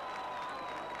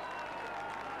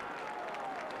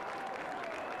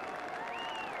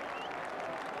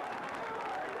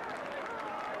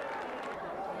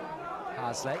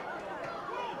 Harsley.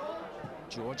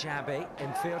 George Abbey,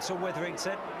 infield to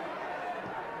Witherington.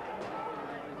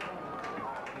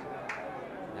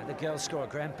 Now the goal scorer,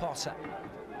 Graham Potter.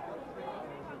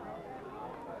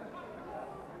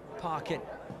 Parkin,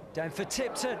 down for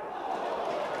Tipton.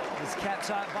 He's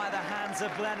kept out by the hands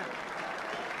of Lennon.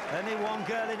 Only one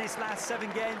goal in his last 7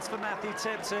 games for Matthew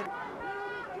Tipton.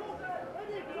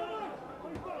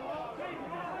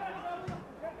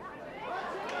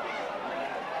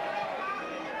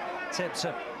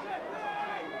 Tipton.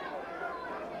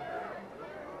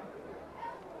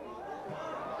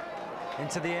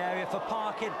 Into the area for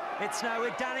Parkin. It's now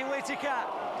with Danny Whittaker.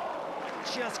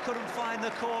 Just couldn't find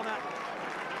the corner.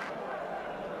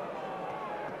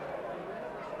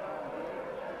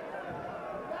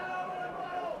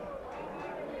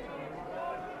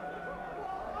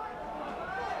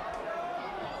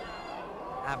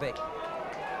 Abbey.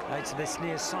 Out to this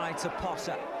near side to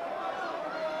Potter.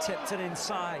 Tipton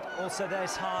inside. Also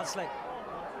there's Harsley.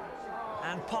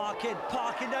 And Parkin.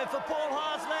 Parkin down for Paul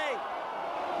Harsley.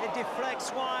 It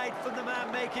deflects wide from the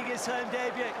man making his home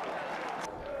debut.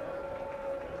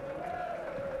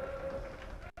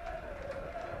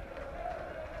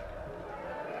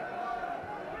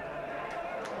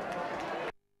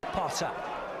 Potter.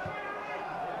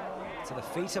 To the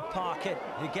feet of Parkin,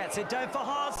 who gets it down for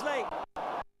Harsley.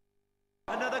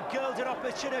 Another golden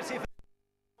opportunity for...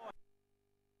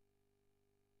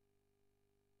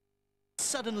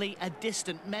 Suddenly a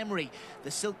distant memory. The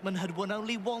Silkmen had won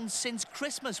only once since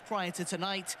Christmas prior to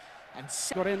tonight, and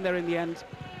got in there in the end.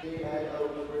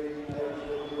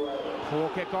 Poor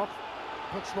kick-off.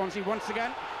 Puts Swansea once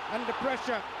again under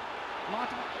pressure.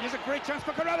 Martin, here's a great chance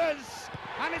for Carruthers,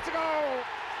 and it's a goal.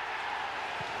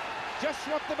 Just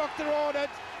what the doctor ordered.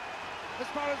 As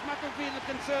far as Macclesfield is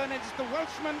concerned, it's the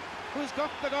Welshman who's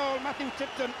got the goal, Matthew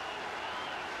Tipton.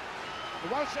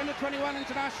 The Welsh under-21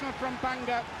 international from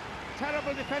Bangor.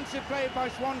 Terrible defensive play by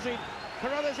Swansea.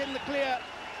 Carruthers in the clear.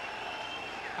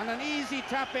 And an easy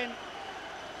tap-in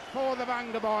for the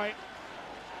Bangor boy.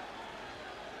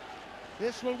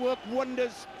 This will work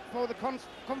wonders for the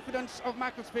confidence of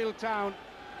Macclesfield Town.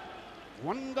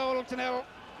 1-0.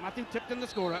 Matthew Tipton the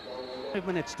scorer. 5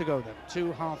 minutes to go then,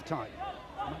 to half-time.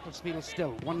 Macclesfield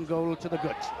still 1 goal to the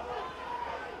good.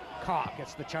 Carr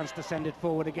gets the chance to send it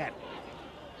forward again.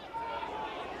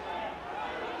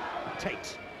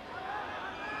 Tate.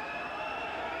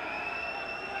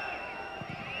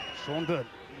 Sean Byrne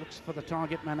looks for the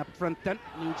target man up front then.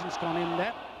 Nugent's gone in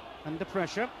there, under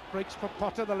pressure. Breaks for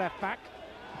Potter, the left back.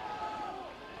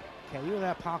 Kelly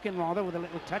there, Parkin rather, with a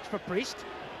little touch for Priest.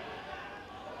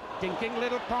 Dinking,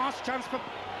 little pass, chance for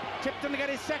Tipton to get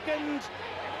his second.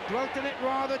 Dwelt in it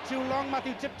rather too long,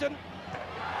 Matthew Tipton.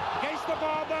 Against the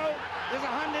bar though, there's a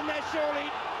hand in there surely.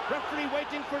 Referee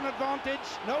waiting for an advantage.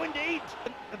 No indeed.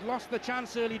 Had lost the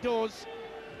chance early doors.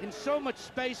 In so much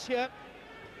space here.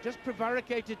 Just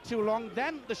prevaricated too long.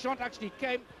 Then the shot actually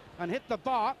came and hit the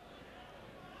bar.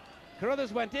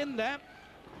 Carruthers went in there.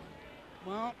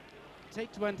 Well,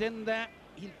 Tate went in there.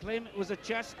 He'll claim it was a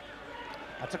chest.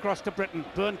 That's across to Britton.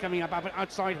 Byrne coming up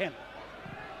outside him.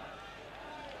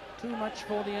 Too much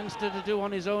for the youngster to do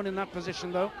on his own in that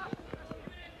position, though.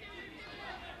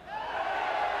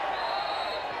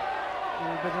 A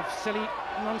little bit of silly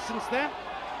nonsense there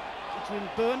between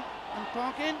Byrne and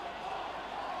Parkin.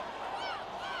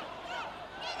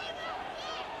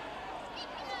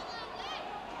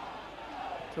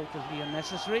 Totally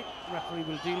unnecessary. Referee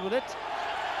will deal with it.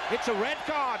 It's a red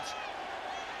card.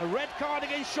 A red card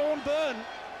against Sean Byrne.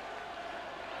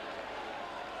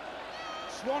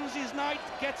 Swansea's night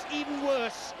gets even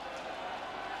worse.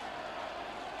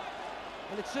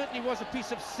 Well, it certainly was a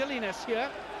piece of silliness here.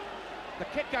 The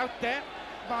kick out there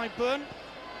by Byrne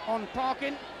on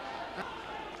Parkin.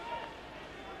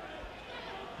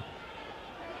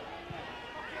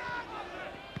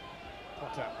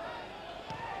 Potter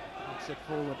takes it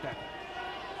forward then.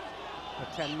 The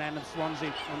 10 men of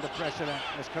Swansea under pressure there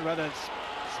as Carruthers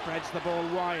spreads the ball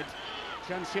wide.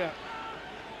 Chance here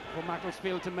for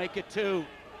Macclesfield to make it 2.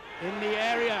 In the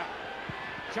area.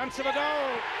 Chance of a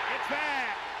goal. It's there.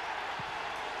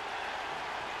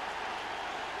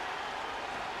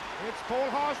 It's Paul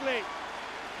Harsley,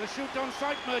 the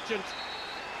shoot-on-sight merchant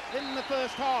in the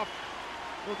first half,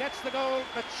 who gets the goal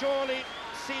that surely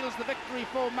seals the victory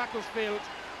for Macclesfield.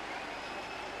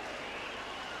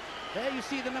 There you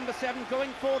see the number 7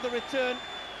 going for the return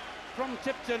from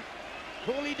Tipton.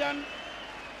 Poorly done,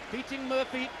 beating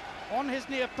Murphy on his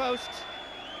near post.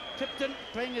 Tipton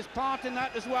playing his part in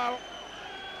that as well.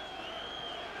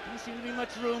 Didn't seem to be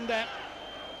much room there.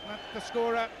 But the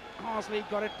scorer, Harsley,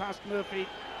 got it past Murphy.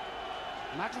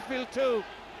 Macclesfield 2,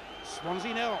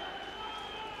 Swansea 0.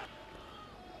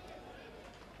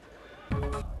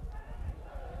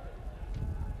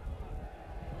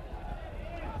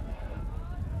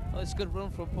 Well, it's a good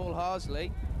run from Paul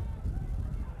Harsley.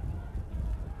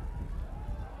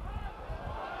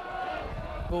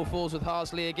 Ball falls with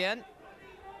Harsley again.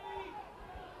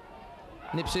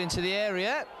 Nips it into the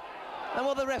area. And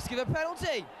will the refs give a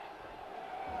penalty?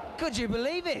 Could you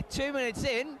believe it? 2 minutes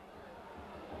in.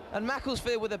 And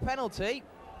Macclesfield with a penalty.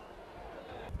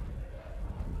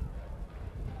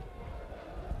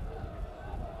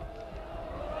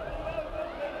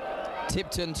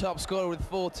 Tipton top scorer with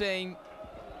 14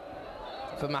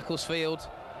 for Macclesfield.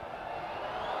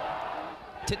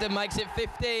 Tipton makes it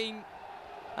 15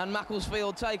 and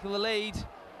Macclesfield take the lead.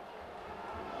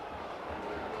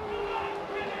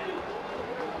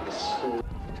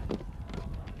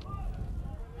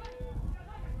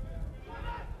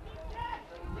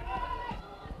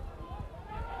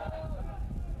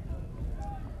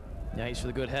 Yates for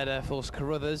the good header, forced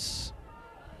Carruthers.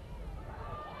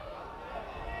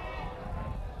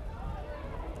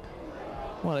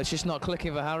 Well, it's just not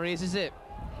clicking for Harriers, is it?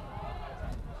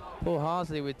 Paul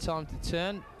Harsley with time to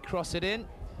turn, cross it in.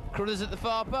 Carruthers at the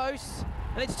far post,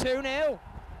 and it's 2-0.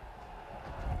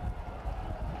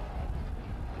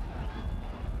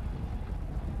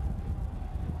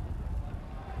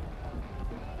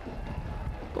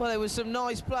 Well, there was some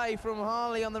nice play from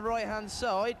Harley on the right-hand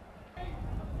side.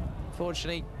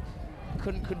 Unfortunately,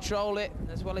 couldn't control it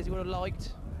as well as he would have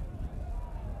liked.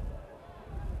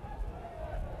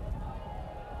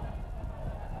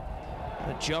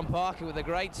 John Parkin with a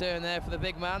great turn there for the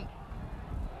big man.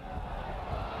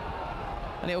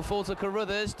 And it'll fall to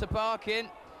Carruthers, to Parkin.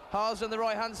 Harsley on the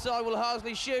right-hand side, will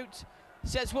Harsley shoot?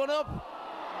 Sets one up.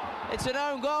 It's an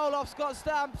own goal off Scott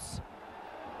Stamps.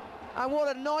 And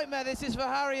what a nightmare this is for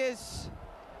Harriers.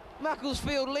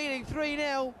 Macclesfield leading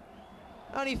 3-0.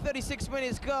 Only 36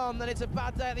 minutes gone, then it's a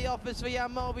bad day at the office for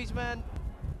Jan Mulby's men.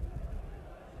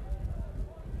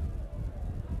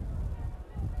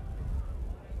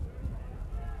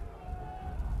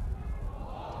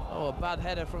 Oh, a bad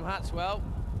header from Hatswell.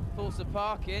 Falls to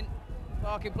Parkin.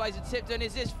 Parkin plays at Tipton.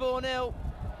 Is this 4-0?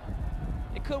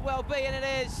 It could well be, and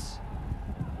it is.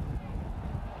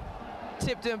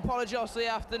 Tipton polyjosed the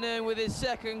afternoon with his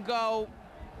second goal.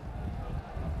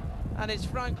 And it's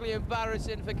frankly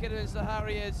embarrassing for Kidderminster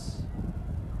Harriers.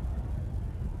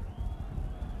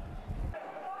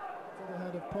 For the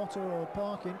head of Potter or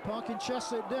Parkin. Parkin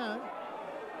chests it down.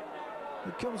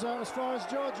 It comes out as far as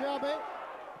George Abbey.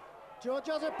 George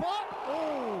has a pop.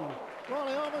 Oh, well,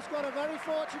 he almost got a very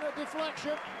fortunate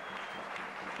deflection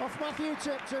off Matthew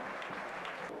Tipton.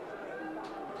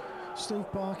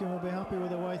 Steve Parkin will be happy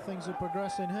with the way things are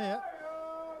progressing here.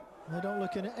 They don't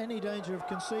look in any danger of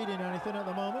conceding anything at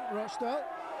the moment, Rochdale.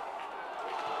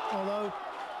 Although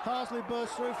Harsley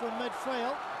bursts through from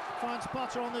midfield, finds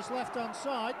Potter on this left-hand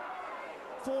side.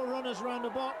 4 runners round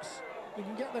the box. You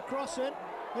can get the cross in.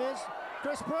 Here's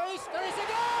Chris Priest. There is a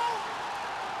goal!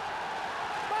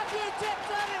 Matthew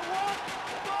Tipton, it was.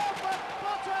 Goal for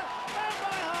Potter, found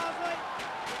by Harsley.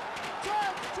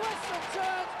 Turns, twists and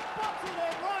turns, pops it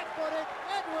in, right-footed.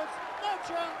 Edwards, no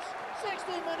chance.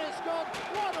 60 minutes gone,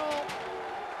 1-1.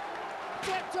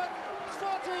 Tipton's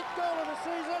 14th goal of the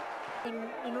season.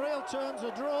 In real terms, a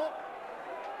draw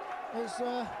is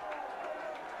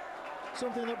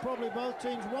something that probably both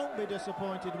teams won't be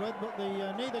disappointed with, but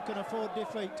neither can afford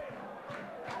defeat.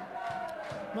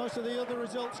 Most of the other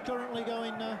results currently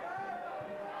going...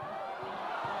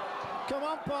 Come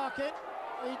on, Parkin.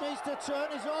 He needs to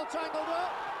turn, he's all tangled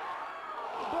up.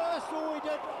 Burst, oh, he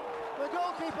did. The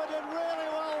goalkeeper did really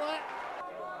well there.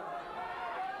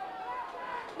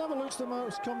 Never looks the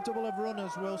most comfortable of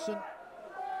runners, Wilson.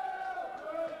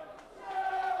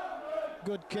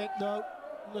 Good kick, though.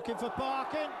 Looking for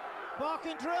Parkin.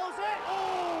 Parkin drills it.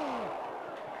 Oh!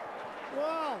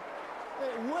 Well,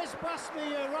 it whizzed past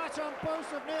the right-hand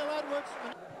post of Neil Edwards.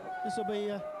 This will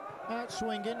be out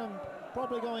swinging and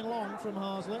probably going long from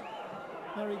Harsley.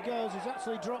 There he goes. He's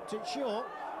actually dropped it short.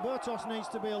 Bertos needs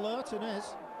to be alert and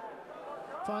is.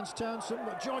 Finds Townsend,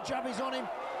 but George Abbey's on him.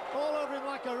 All over him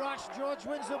like a rash. George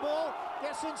wins the ball,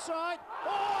 gets inside.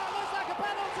 Oh, it looks like a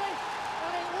penalty.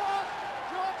 And it was.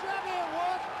 George Abbey it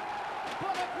was.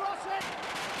 Put a cross in.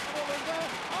 And it will go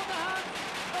on the hand.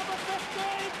 Number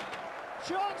 15.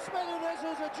 Sean Smith it is,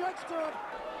 who's a judge to him.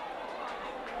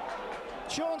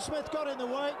 Sean Smith got in the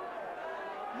way.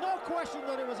 No question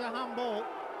that it was a handball.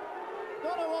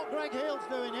 Don't know what Greg Heald's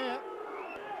doing here.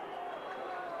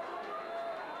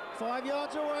 5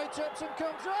 yards away, Tipton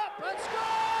comes up and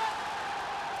scores!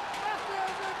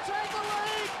 Matthews and take the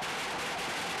lead!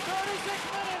 36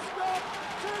 minutes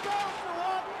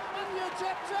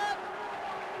Tipton!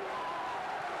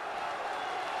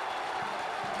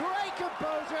 Great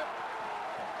composure.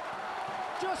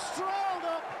 Just strolled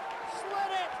up,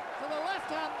 slid it to the left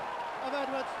hand of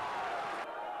Edwards.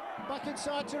 Back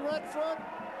inside to Redford.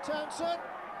 Townsend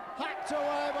hacked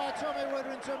away by Tommy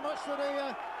Witherington, much to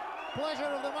the pleasure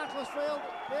of the Macclesfield.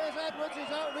 Here's Edwards,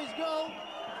 he's out of his goal.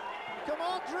 Come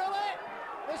on, drill it!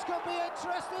 This could be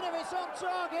interesting if it's on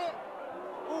target.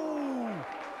 Ooh!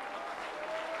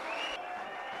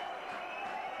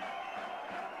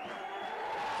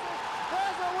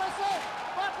 There's a whistle!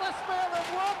 Macclesfield have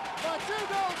won by 2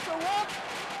 goals to 1.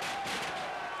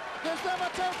 Gives them a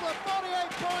total of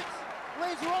 48 points.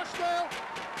 Leaves Rochdale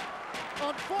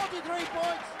on 43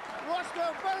 points.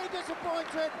 Rochdale very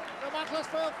disappointed. The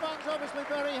Macclesfield fans obviously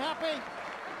very happy.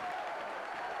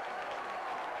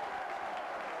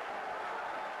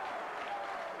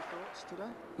 Thoughts today?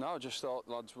 No, I just thought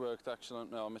lads worked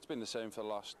excellent. It's been the same for the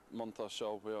last month or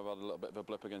so. We have had a little bit of a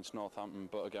blip against Northampton,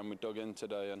 but again we dug in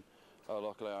today, and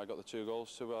luckily I got the 2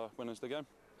 goals to win us the game.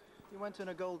 You went in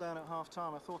a goal down at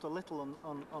half-time. I thought a little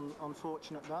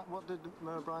unfortunate that. What did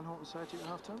Brian Horton say to you at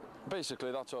half-time?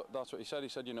 Basically, that's what he said. He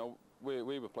said, you know,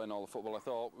 we were playing all the football. I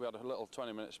thought we had a little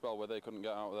 20-minute spell where they couldn't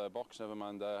get out of their box, never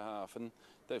mind their half, and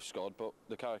they've scored. But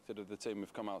the character of the team,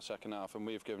 we've come out second half, and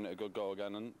we've given it a good go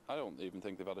again. And I don't even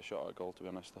think they've had a shot at goal, to be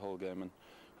honest, the whole game. And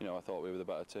you know, I thought we were the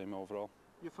better team overall.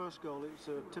 Your first goal, it's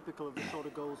typical of the sort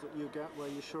of goals that you get, where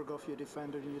you shrug off your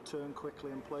defender and you turn quickly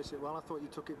and place it well. I thought you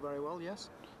took it very well, yes?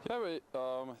 Yeah,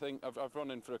 I think I've run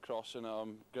in for a cross, and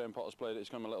Graham Potter's played it. He's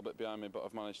come a little bit behind me, but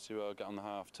I've managed to get on the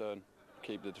half turn,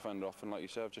 keep the defender off, and like you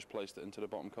say, I've just placed it into the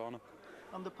bottom corner.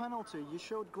 And the penalty, you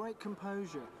showed great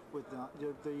composure with that.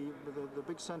 The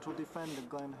big central defender,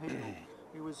 Glenn Healy,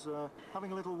 he was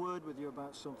having a little word with you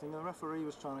about something. The referee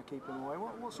was trying to keep him away.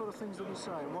 What sort of things did he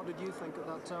say, and what did you think at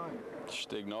that time?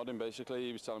 Just ignored him, basically.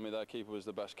 He was telling me their keeper was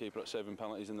the best keeper at saving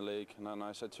penalties in the league, and then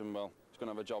I said to him, well, he's going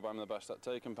to have a job. I'm the best at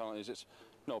taking penalties. It's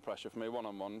no pressure for me.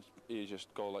 One-on-one,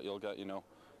 easiest goal that you'll get, you know.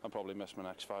 I'll probably miss my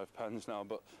next 5 pens now,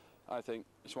 but I think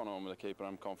it's one-on-one with the keeper.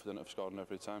 I'm confident of scoring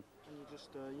every time.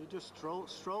 And you just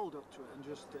strolled up to it and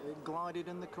just glided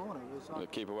in the corner. The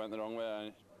keeper went the wrong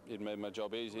way. He'd made my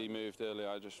job easy. He moved early.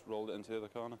 I just rolled it into the other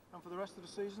corner. And for the rest of the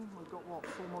season, we've got, what,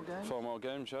 4 more games? 4 more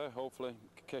games, yeah. Hopefully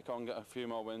kick on, get a few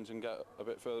more wins and get a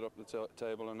bit further up the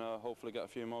table, and hopefully get a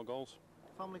few more goals.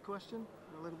 Family question,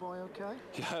 the little boy okay?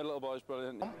 Yeah, little boy's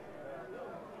brilliant.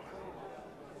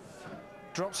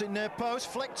 Drops it near post,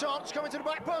 flicked on, it's coming to the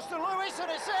back post to Lewis,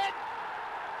 and it's in!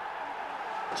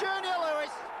 Junior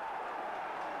Lewis.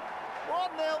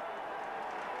 1-0.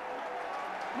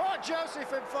 Mark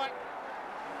Joseph, in fact,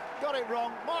 got it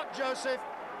wrong. Mark Joseph.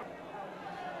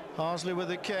 Harsley with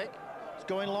the kick. It's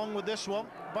going long with this one.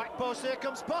 Back post, here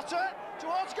comes Potter.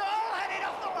 Towards goal, headed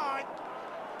off the line.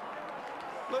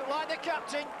 Looked like the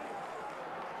captain.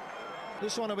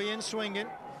 This one will be in swinging.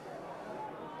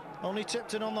 Only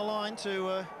Tipton on the line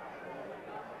to...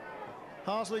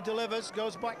 Harsley delivers,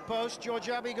 goes back post. George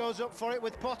Abbey goes up for it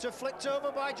with Potter flicked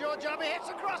over by George Abbey. Hits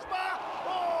the crossbar.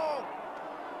 Oh!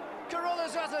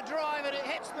 Carruthers has a drive and it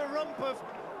hits the rump of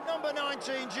number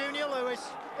 19, Junior Lewis.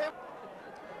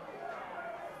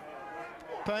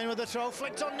 Payne with the throw,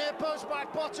 flicked on near post by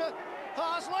Potter.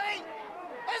 Harsley!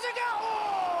 Is it go?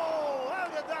 Oh! How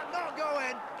did that not go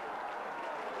in?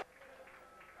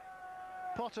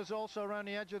 Potter's also around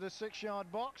the edge of the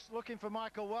 6-yard box, looking for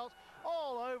Michael Welch.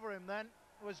 All over him then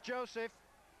was Joseph.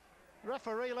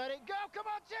 Referee let it go. Come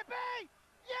on, Tippy!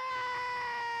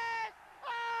 Yes!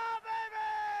 Oh,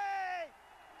 baby!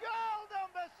 Goal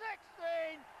number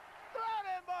 16, thrown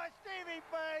in by Stevie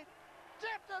Payne.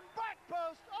 Tipton back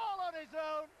post, all on his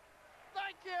own.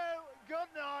 Thank you,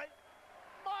 good night.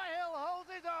 Myhill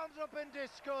holds his arms up in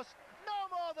disgust. No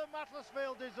more than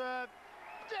Macclesfield deserved.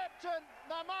 Tipton,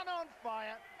 the man on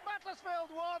fire. Macclesfield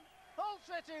 1, Hull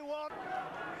City 1.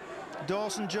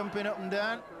 Dawson jumping up and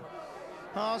down.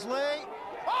 Harsley.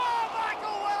 Oh,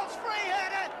 Michael Welch, free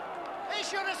header. He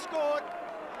should have scored.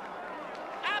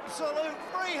 Absolute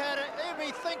free header. He'll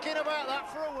be thinking about that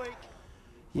for a week.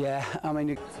 Yeah, I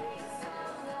mean...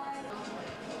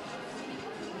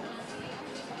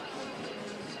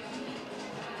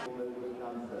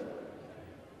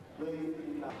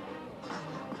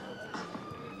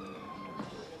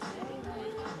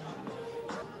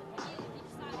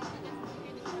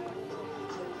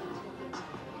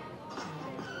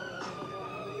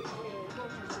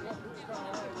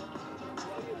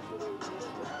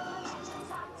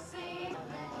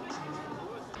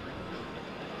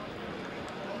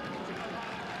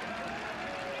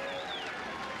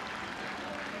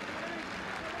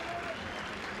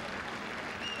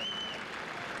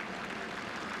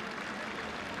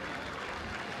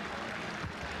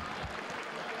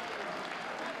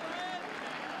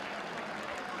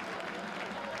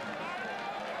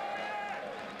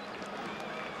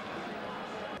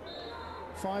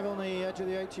 5 on the edge of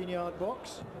the 18-yard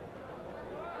box.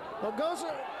 Up goes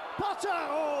Potter!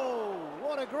 Oh,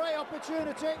 what a great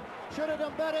opportunity. Should have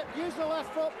done better. Used the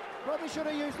left foot, probably should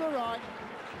have used the right.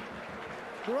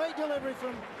 Great delivery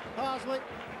from Harsley.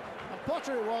 And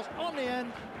Potter it was, on the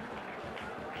end.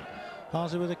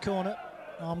 Harsley with a corner.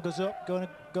 Arm goes up, going to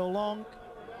go long.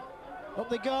 Up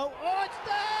they go. Oh, it's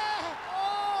there!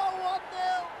 Oh,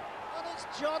 1-0. And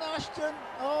it's John Ashton.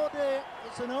 Oh dear,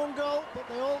 it's an own goal, but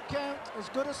they all count. As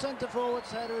good a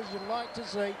centre-forward's header as you'd like to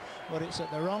see. But it's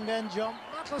at the wrong end, John.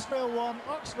 Macclesfield 1,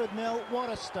 Oxford 0. What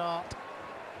a start.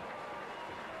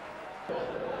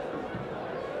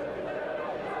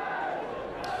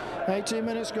 "18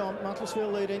 minutes gone,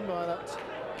 Macclesfield leading by that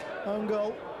own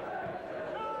goal."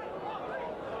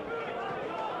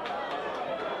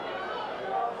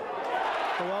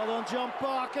 Well done, John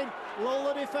Parkin. Lull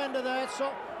the defender there,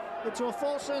 so into a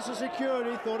false sense of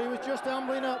security. Thought he was just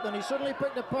ambling up, then he suddenly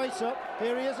picked the pace up.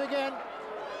 Here he is again.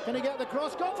 Can he get the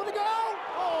cross? Got for the goal!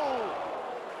 Oh!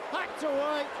 Hacked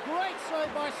away. Great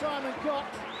save by Simon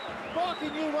Cox.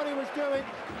 Parkin knew what he was doing.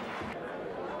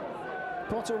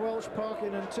 Potter, Welsh,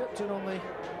 Parkin and Tipton on the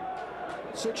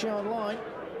 6-yard line.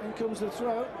 In comes the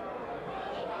throw.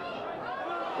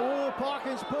 Oh,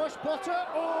 Parkin's push. Potter.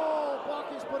 Oh,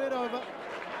 Parkin's put it over.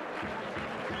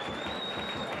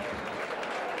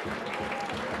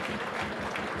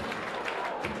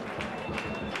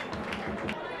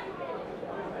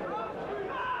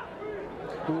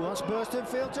 Ooh, that's burst in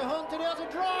field to Hunt, and he has a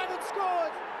drive and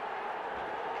scores.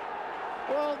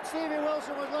 Well, Stevie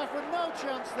Wilson was left with no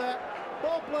chance there.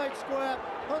 Ball played square.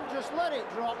 Hunt just let it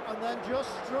drop and then just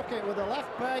struck it with a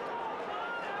left peg.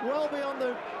 Well beyond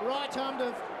the right hand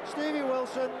of Stevie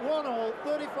Wilson. 1-1,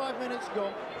 35 minutes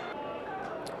gone.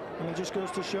 And it just goes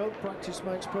to show, practice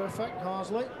makes perfect.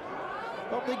 Harsley.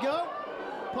 Up they go.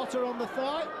 Potter on the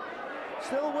thigh.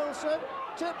 Still Wilson.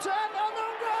 Tipton, and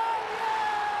on goal! Yeah!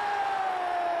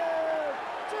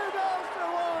 2 goals to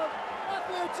 1.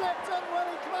 Matthew Tipton, will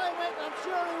he claim it? I'm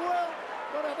sure he will.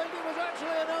 But I think it was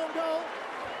actually an own goal.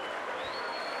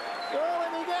 Well,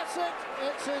 if he gets it,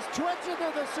 it's his 20th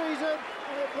of the season,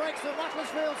 and it breaks the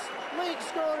Macclesfield's league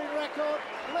scoring record,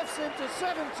 lifts him to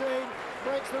 17,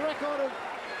 breaks the record of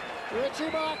Richie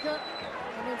Barker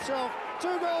and himself.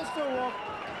 2 goals to 1.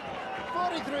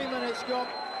 43 minutes gone.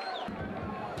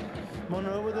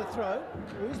 Monroe with a throw,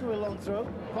 reasonably long throw.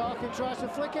 Parkin tries to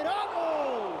flick it up.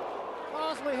 Oh!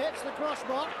 Harsley hits the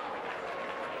crossbar.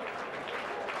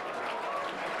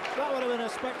 That would have been a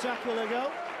spectacular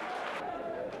goal.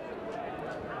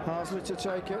 Harsley to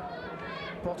take it.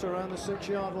 Potter around the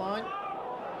 6-yard line.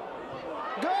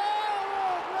 Goal!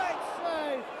 Oh, great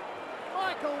save!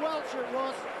 Michael Welch it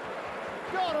was.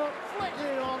 Got up, flicked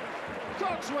it on.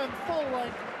 Cox went full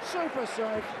length. Super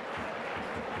save.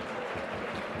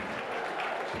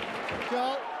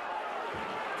 Goal.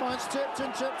 Finds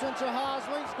Tipton. Tipton to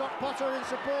Harsley. He's got Potter in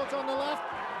support on the left.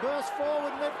 Burst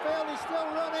forward midfield. He's still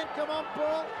running. Come on,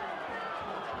 Paul.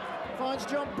 Finds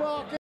John Parkin.